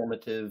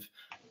informative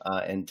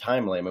and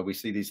timely. I mean, we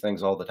see these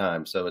things all the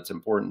time, so it's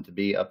important to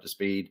be up to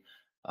speed.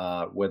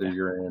 Whether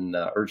you're in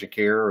urgent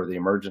care or the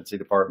emergency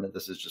department,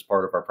 this is just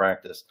part of our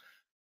practice.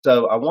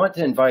 So I want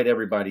to invite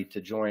everybody to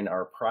join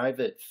our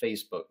private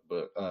Facebook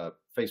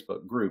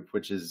group,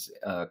 which is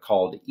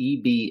called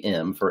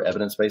EBM for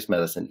Evidence-Based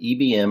Medicine,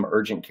 EBM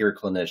Urgent Care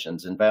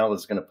Clinicians. And Val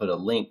is going to put a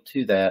link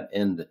to that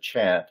in the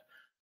chat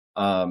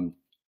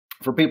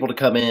for people to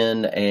come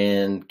in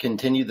and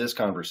continue this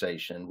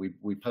conversation.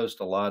 We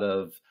post a lot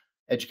of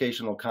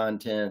educational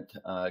content,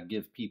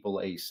 give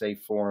people a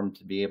safe forum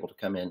to be able to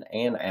come in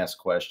and ask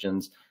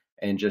questions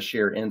and just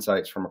share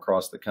insights from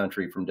across the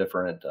country from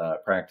different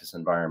practice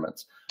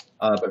environments.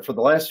 But for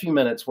the last few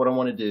minutes, what I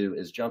want to do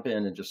is jump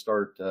in and just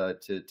start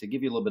to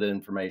give you a little bit of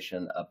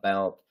information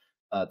about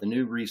the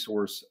new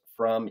resource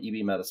from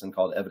EB Medicine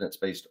called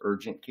Evidence-Based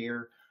Urgent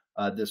Care.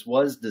 This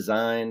was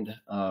designed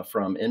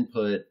from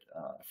input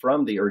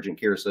from the Urgent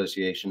Care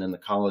Association and the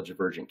College of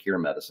Urgent Care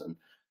Medicine.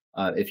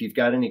 If you've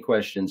got any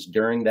questions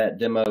during that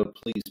demo,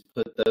 please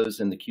put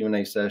those in the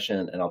Q&A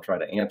session and I'll try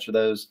to answer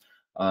those.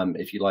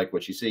 If you like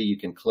what you see, you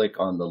can click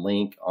on the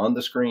link on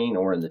the screen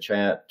or in the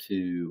chat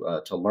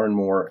to learn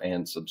more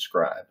and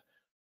subscribe.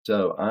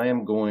 So I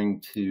am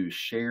going to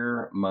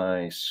share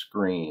my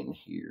screen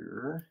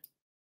here.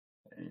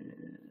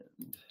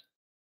 And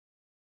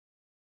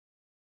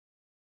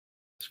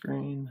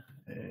screen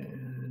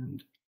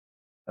and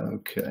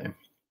okay.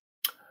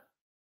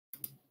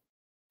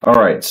 All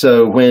right,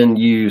 so when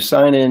you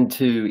sign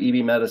into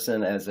EB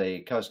Medicine as a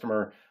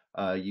customer,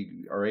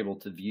 you are able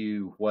to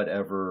view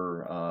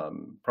whatever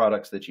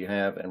products that you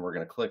have, and we're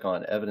going to click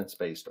on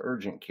evidence-based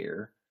urgent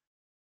care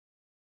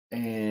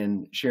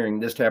and sharing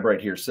this tab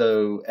right here.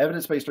 So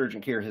evidence-based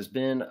urgent care has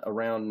been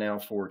around now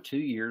for 2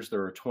 years.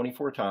 There are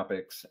 24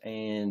 topics,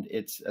 and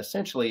it's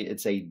essentially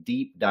it's a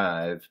deep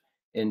dive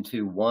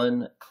into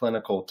one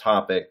clinical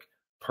topic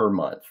per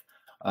month.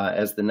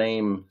 As the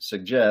name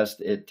suggests,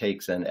 it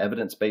takes an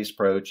evidence-based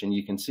approach, and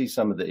you can see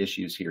some of the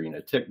issues here,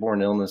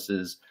 tick-borne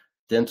illnesses,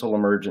 dental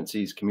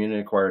emergencies,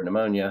 community-acquired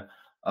pneumonia.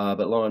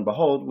 But lo and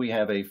behold, we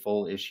have a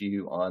full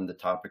issue on the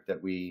topic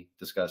that we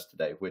discussed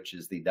today, which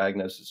is the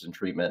diagnosis and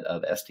treatment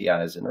of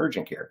STIs in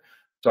urgent care.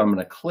 So I'm going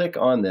to click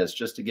on this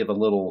just to give a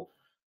little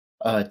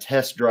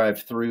test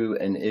drive through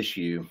an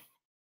issue.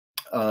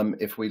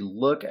 If we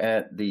look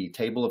at the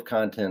table of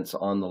contents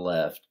on the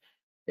left,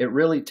 it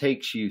really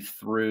takes you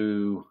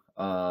through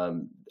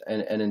an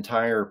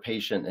entire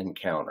patient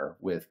encounter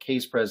with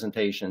case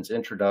presentations,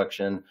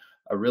 introduction,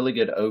 a really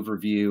good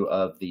overview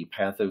of the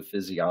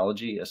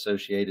pathophysiology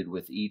associated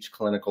with each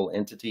clinical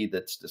entity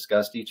that's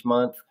discussed each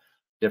month,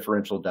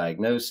 differential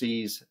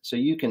diagnoses. So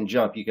you can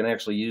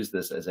actually use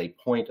this as a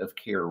point of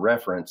care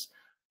reference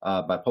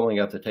by pulling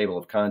up the table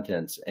of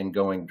contents and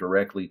going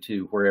directly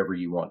to wherever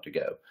you want to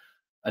go.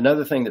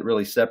 Another thing that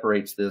really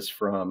separates this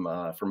from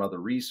other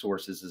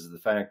resources is the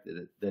fact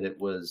that it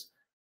was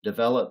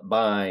developed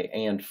by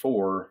and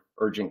for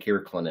urgent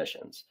care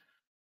clinicians.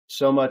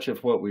 So much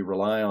of what we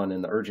rely on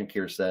in the urgent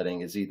care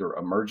setting is either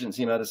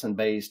emergency medicine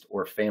based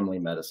or family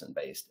medicine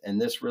based. And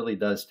this really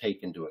does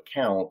take into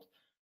account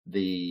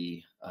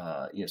the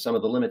some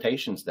of the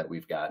limitations that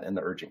we've got in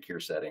the urgent care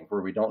setting,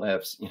 where we don't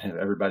have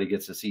everybody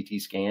gets a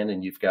CT scan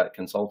and you've got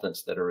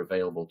consultants that are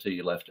available to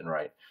you left and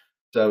right.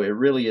 So it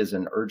really is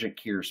an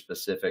urgent care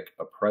specific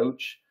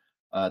approach.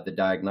 The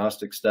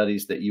diagnostic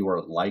studies that you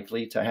are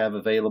likely to have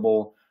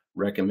available,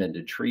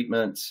 recommended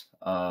treatments.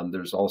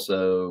 There's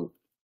also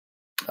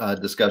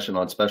discussion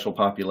on special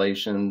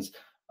populations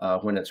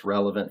when it's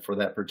relevant for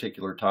that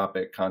particular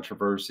topic,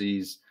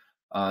 controversies.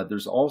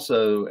 There's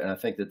also, and I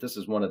think that this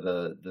is one of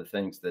the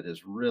things that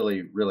is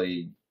really,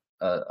 really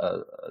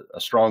a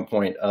strong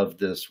point of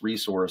this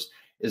resource,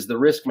 is the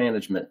risk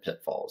management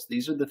pitfalls.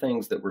 These are the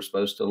things that we're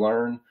supposed to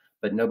learn,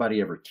 but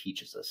nobody ever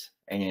teaches us.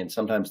 And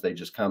sometimes they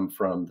just come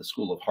from the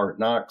school of hard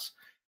knocks.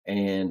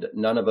 And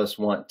none of us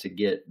want to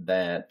get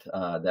that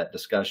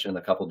discussion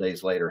a couple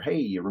days later. Hey,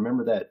 you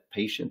remember that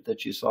patient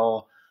that you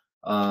saw?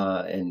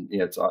 And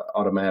it's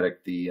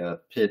automatic, the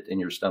pit in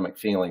your stomach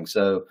feeling.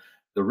 So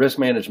the risk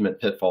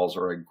management pitfalls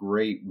are a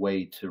great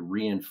way to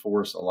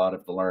reinforce a lot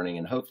of the learning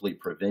and hopefully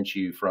prevent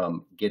you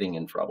from getting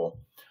in trouble.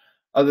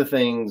 Other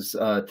things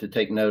to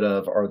take note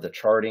of are the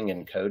charting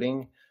and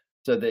coding,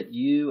 so that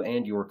you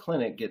and your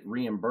clinic get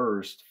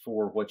reimbursed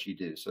for what you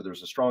do. So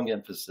there's a strong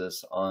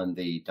emphasis on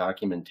the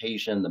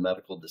documentation, the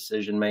medical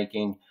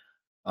decision-making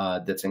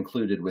that's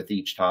included with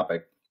each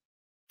topic.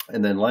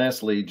 And then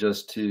lastly,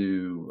 just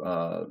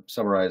to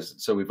summarize,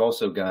 so we've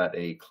also got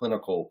a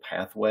clinical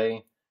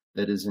pathway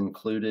that is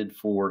included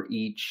for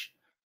each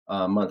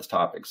month's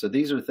topic. So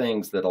these are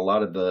things that a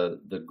lot of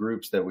the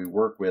groups that we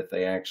work with,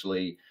 they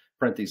actually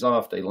print these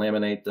off, they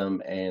laminate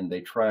them, and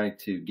they try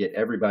to get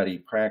everybody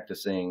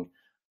practicing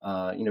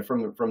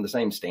from the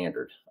same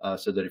standard,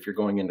 so that if you're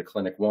going into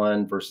clinic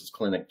 1 versus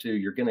clinic 2,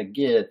 you're going to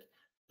get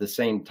the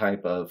same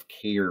type of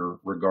care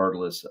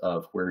regardless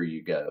of where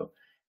you go.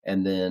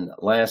 And then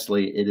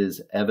lastly, it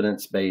is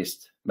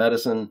evidence-based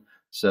medicine.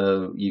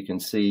 So you can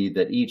see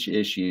that each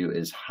issue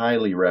is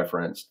highly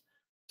referenced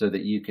so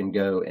that you can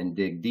go and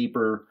dig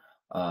deeper.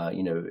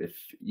 If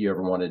you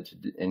ever wanted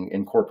to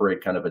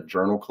incorporate kind of a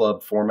journal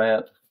club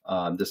format,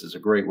 this is a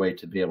great way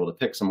to be able to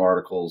pick some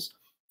articles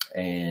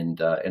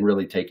and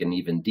really take an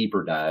even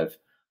deeper dive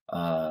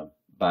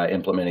by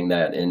implementing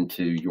that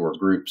into your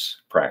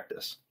group's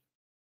practice.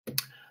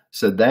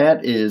 So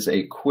that is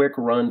a quick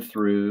run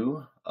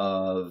through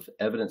of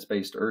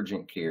evidence-based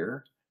urgent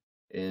care.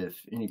 If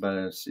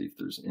anybody, let's see if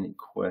there's any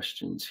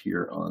questions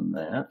here on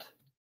that.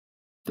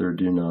 There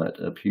do not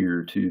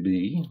appear to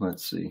be.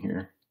 Let's see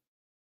here.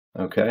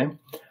 Okay.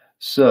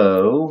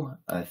 So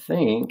I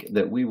think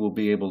that we will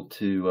be able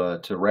to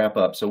wrap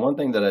up. So one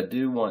thing that I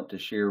do want to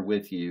share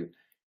with you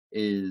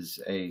is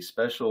a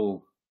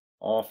special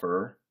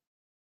offer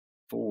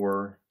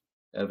for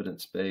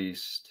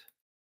evidence-based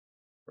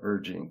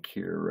urgent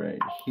care right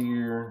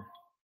here.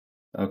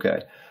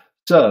 Okay,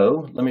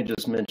 so let me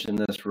just mention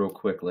this real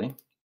quickly.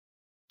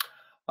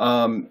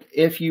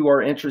 If you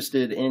are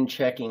interested in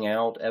checking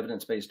out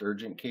evidence-based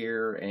urgent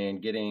care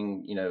and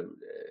getting,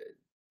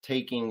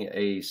 taking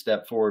a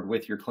step forward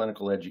with your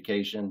clinical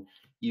education,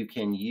 you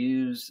can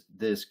use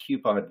this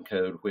coupon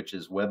code, which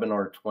is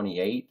webinar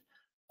 28.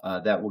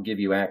 That will give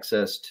you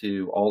access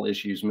to all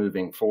issues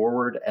moving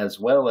forward, as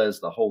well as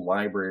the whole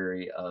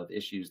library of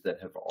issues that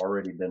have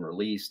already been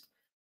released.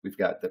 We've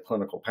got the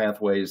clinical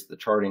pathways, the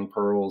charting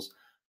pearls,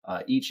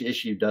 Each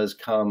issue does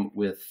come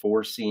with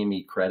 4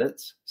 CME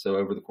credits. So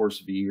over the course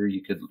of a year,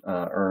 you could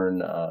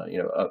earn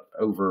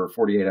over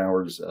 48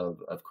 hours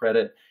of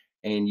credit,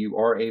 and you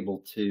are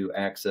able to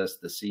access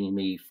the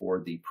CME for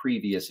the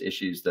previous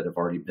issues that have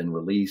already been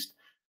released.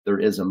 There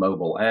is a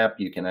mobile app.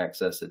 You can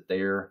access it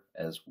there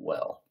as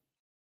well.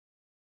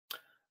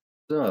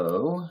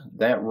 So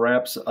that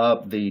wraps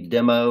up the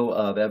demo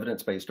of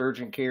evidence-based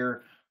urgent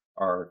care,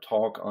 our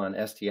talk on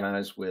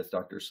STIs with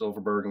Dr.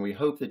 Silverberg, and we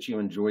hope that you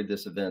enjoyed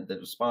this event that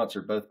was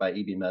sponsored both by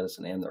EB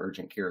Medicine and the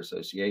Urgent Care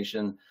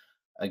Association.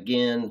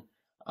 Again,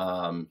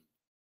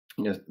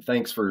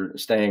 thanks for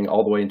staying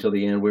all the way until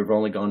the end. We've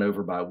only gone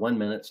over by 1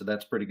 minute, so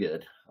that's pretty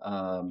good.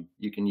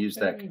 You can use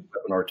that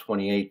webinar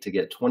 28 to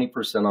get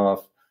 20%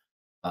 off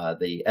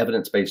the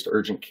evidence-based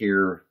urgent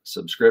care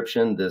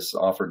subscription. This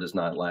offer does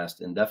not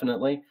last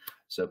indefinitely,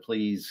 so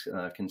please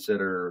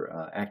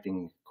consider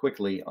acting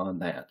quickly on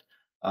that.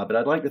 But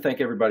I'd like to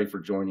thank everybody for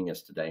joining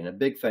us today, and a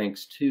big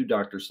thanks to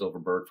Dr.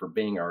 Silverberg for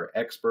being our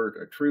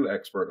expert, a true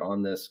expert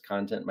on this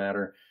content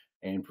matter,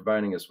 and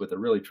providing us with a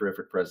really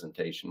terrific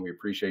presentation. We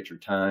appreciate your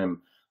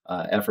time,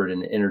 effort,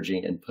 and energy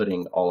in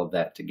putting all of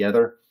that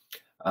together.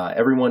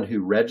 Everyone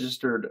who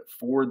registered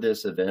for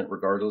this event,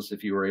 regardless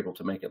if you were able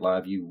to make it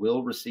live, you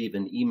will receive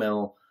an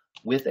email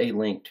with a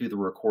link to the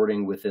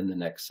recording within the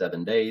next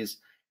 7 days.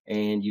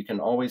 And you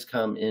can always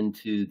come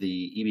into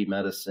the EB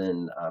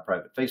Medicine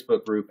private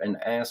Facebook group and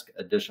ask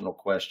additional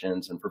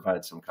questions and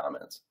provide some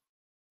comments.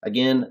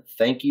 Again,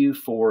 thank you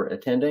for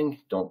attending.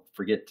 Don't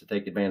forget to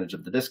take advantage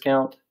of the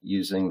discount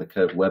using the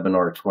code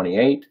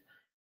webinar28.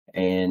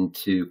 And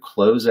to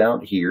close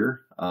out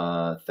here,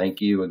 thank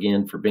you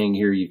again for being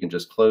here. You can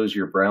just close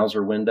your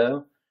browser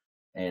window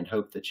and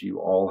hope that you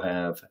all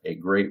have a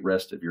great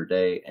rest of your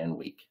day and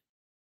week.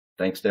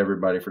 Thanks to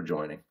everybody for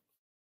joining.